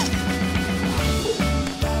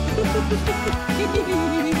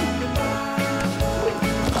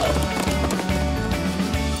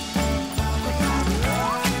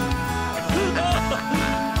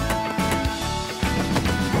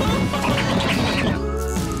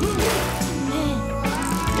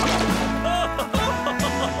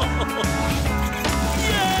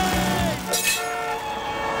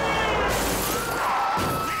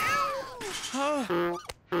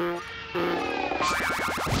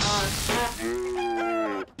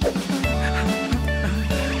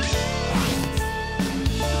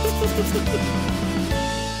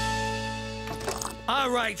 All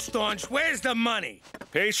right, Staunch, where's the money?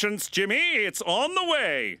 Patience, Jimmy. It's on the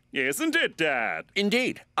way. Isn't it, Dad?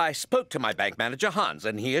 Indeed. I spoke to my bank manager, Hans,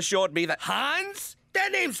 and he assured me that... Hans?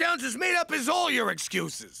 That name sounds as made up as all your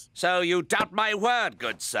excuses. So you doubt my word,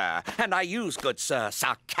 good sir, and I use good sir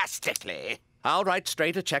sarcastically. I'll write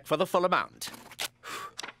straight a check for the full amount.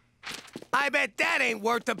 I bet that ain't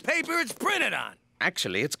worth the paper it's printed on.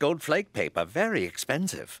 Actually, it's gold flake paper, very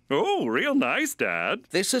expensive. Oh, real nice, Dad.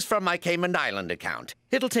 This is from my Cayman Island account.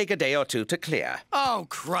 It'll take a day or two to clear. Oh,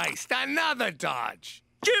 Christ, another dodge.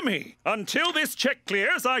 Jimmy, until this check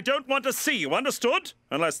clears, I don't want to see you, understood?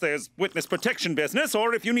 Unless there's witness protection business,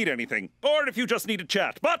 or if you need anything. Or if you just need a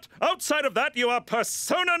chat. But outside of that, you are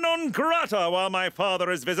persona non grata while my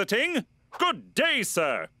father is visiting. Good day,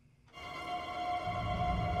 sir.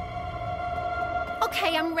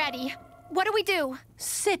 Okay, I'm ready. What do we do?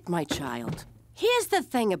 Sit, my child. Here's the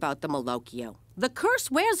thing about the Malocchio. The curse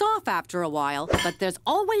wears off after a while, but there's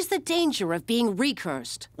always the danger of being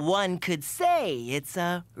recursed. One could say it's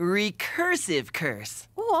a recursive curse.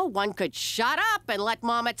 Or one could shut up and let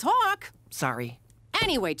Mama talk. Sorry.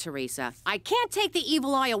 Anyway, Teresa, I can't take the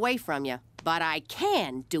evil eye away from you, but I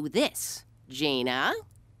can do this. Gina?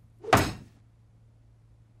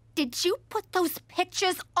 Did you put those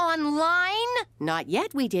pictures online? Not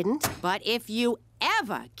yet, we didn't. But if you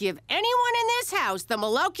ever give anyone in this house the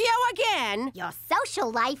Malocchio again... Your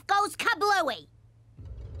social life goes kablooey.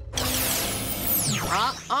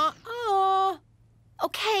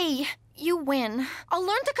 Okay, you win. I'll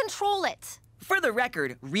learn to control it. For the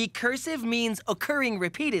record, recursive means occurring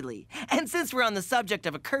repeatedly. And since we're on the subject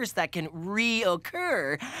of a curse that can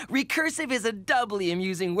reoccur, recursive is a doubly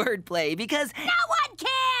amusing wordplay because... No one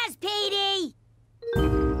cares, Petey!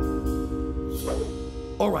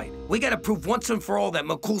 All right, we gotta prove once and for all that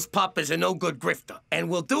McCool's pop is a no-good grifter. And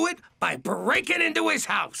we'll do it by breaking into his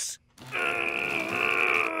house.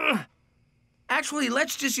 Actually,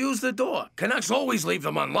 let's just use the door. Canucks always leave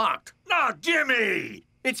them unlocked. No, Jimmy!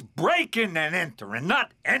 It's breaking and entering,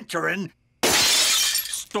 not entering.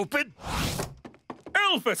 Stupid.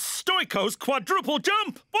 Elvis Stoiko's quadruple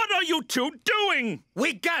jump! What are you two doing?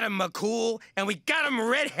 We got him, McCool, and we got him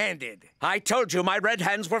red-handed. I told you my red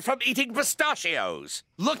hands were from eating pistachios.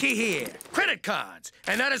 Looky here. Credit cards,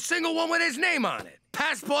 and not a single one with his name on it.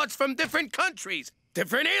 Passports from different countries,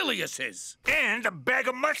 different aliases. And a bag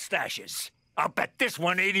of mustaches. I'll bet this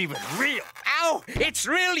one ain't even real. Ow! It's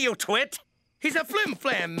real, you twit! He's a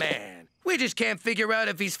flim-flam man. We just can't figure out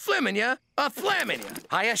if he's flimming ya or flamming ya.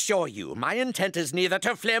 I assure you, my intent is neither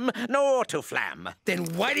to flim nor to flam. Then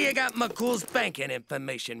why do you got McCool's banking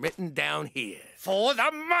information written down here? For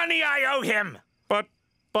the money I owe him! But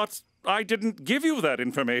I didn't give you that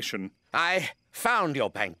information. I found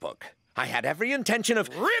your bank book. I had every intention of...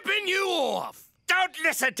 ripping you off! Don't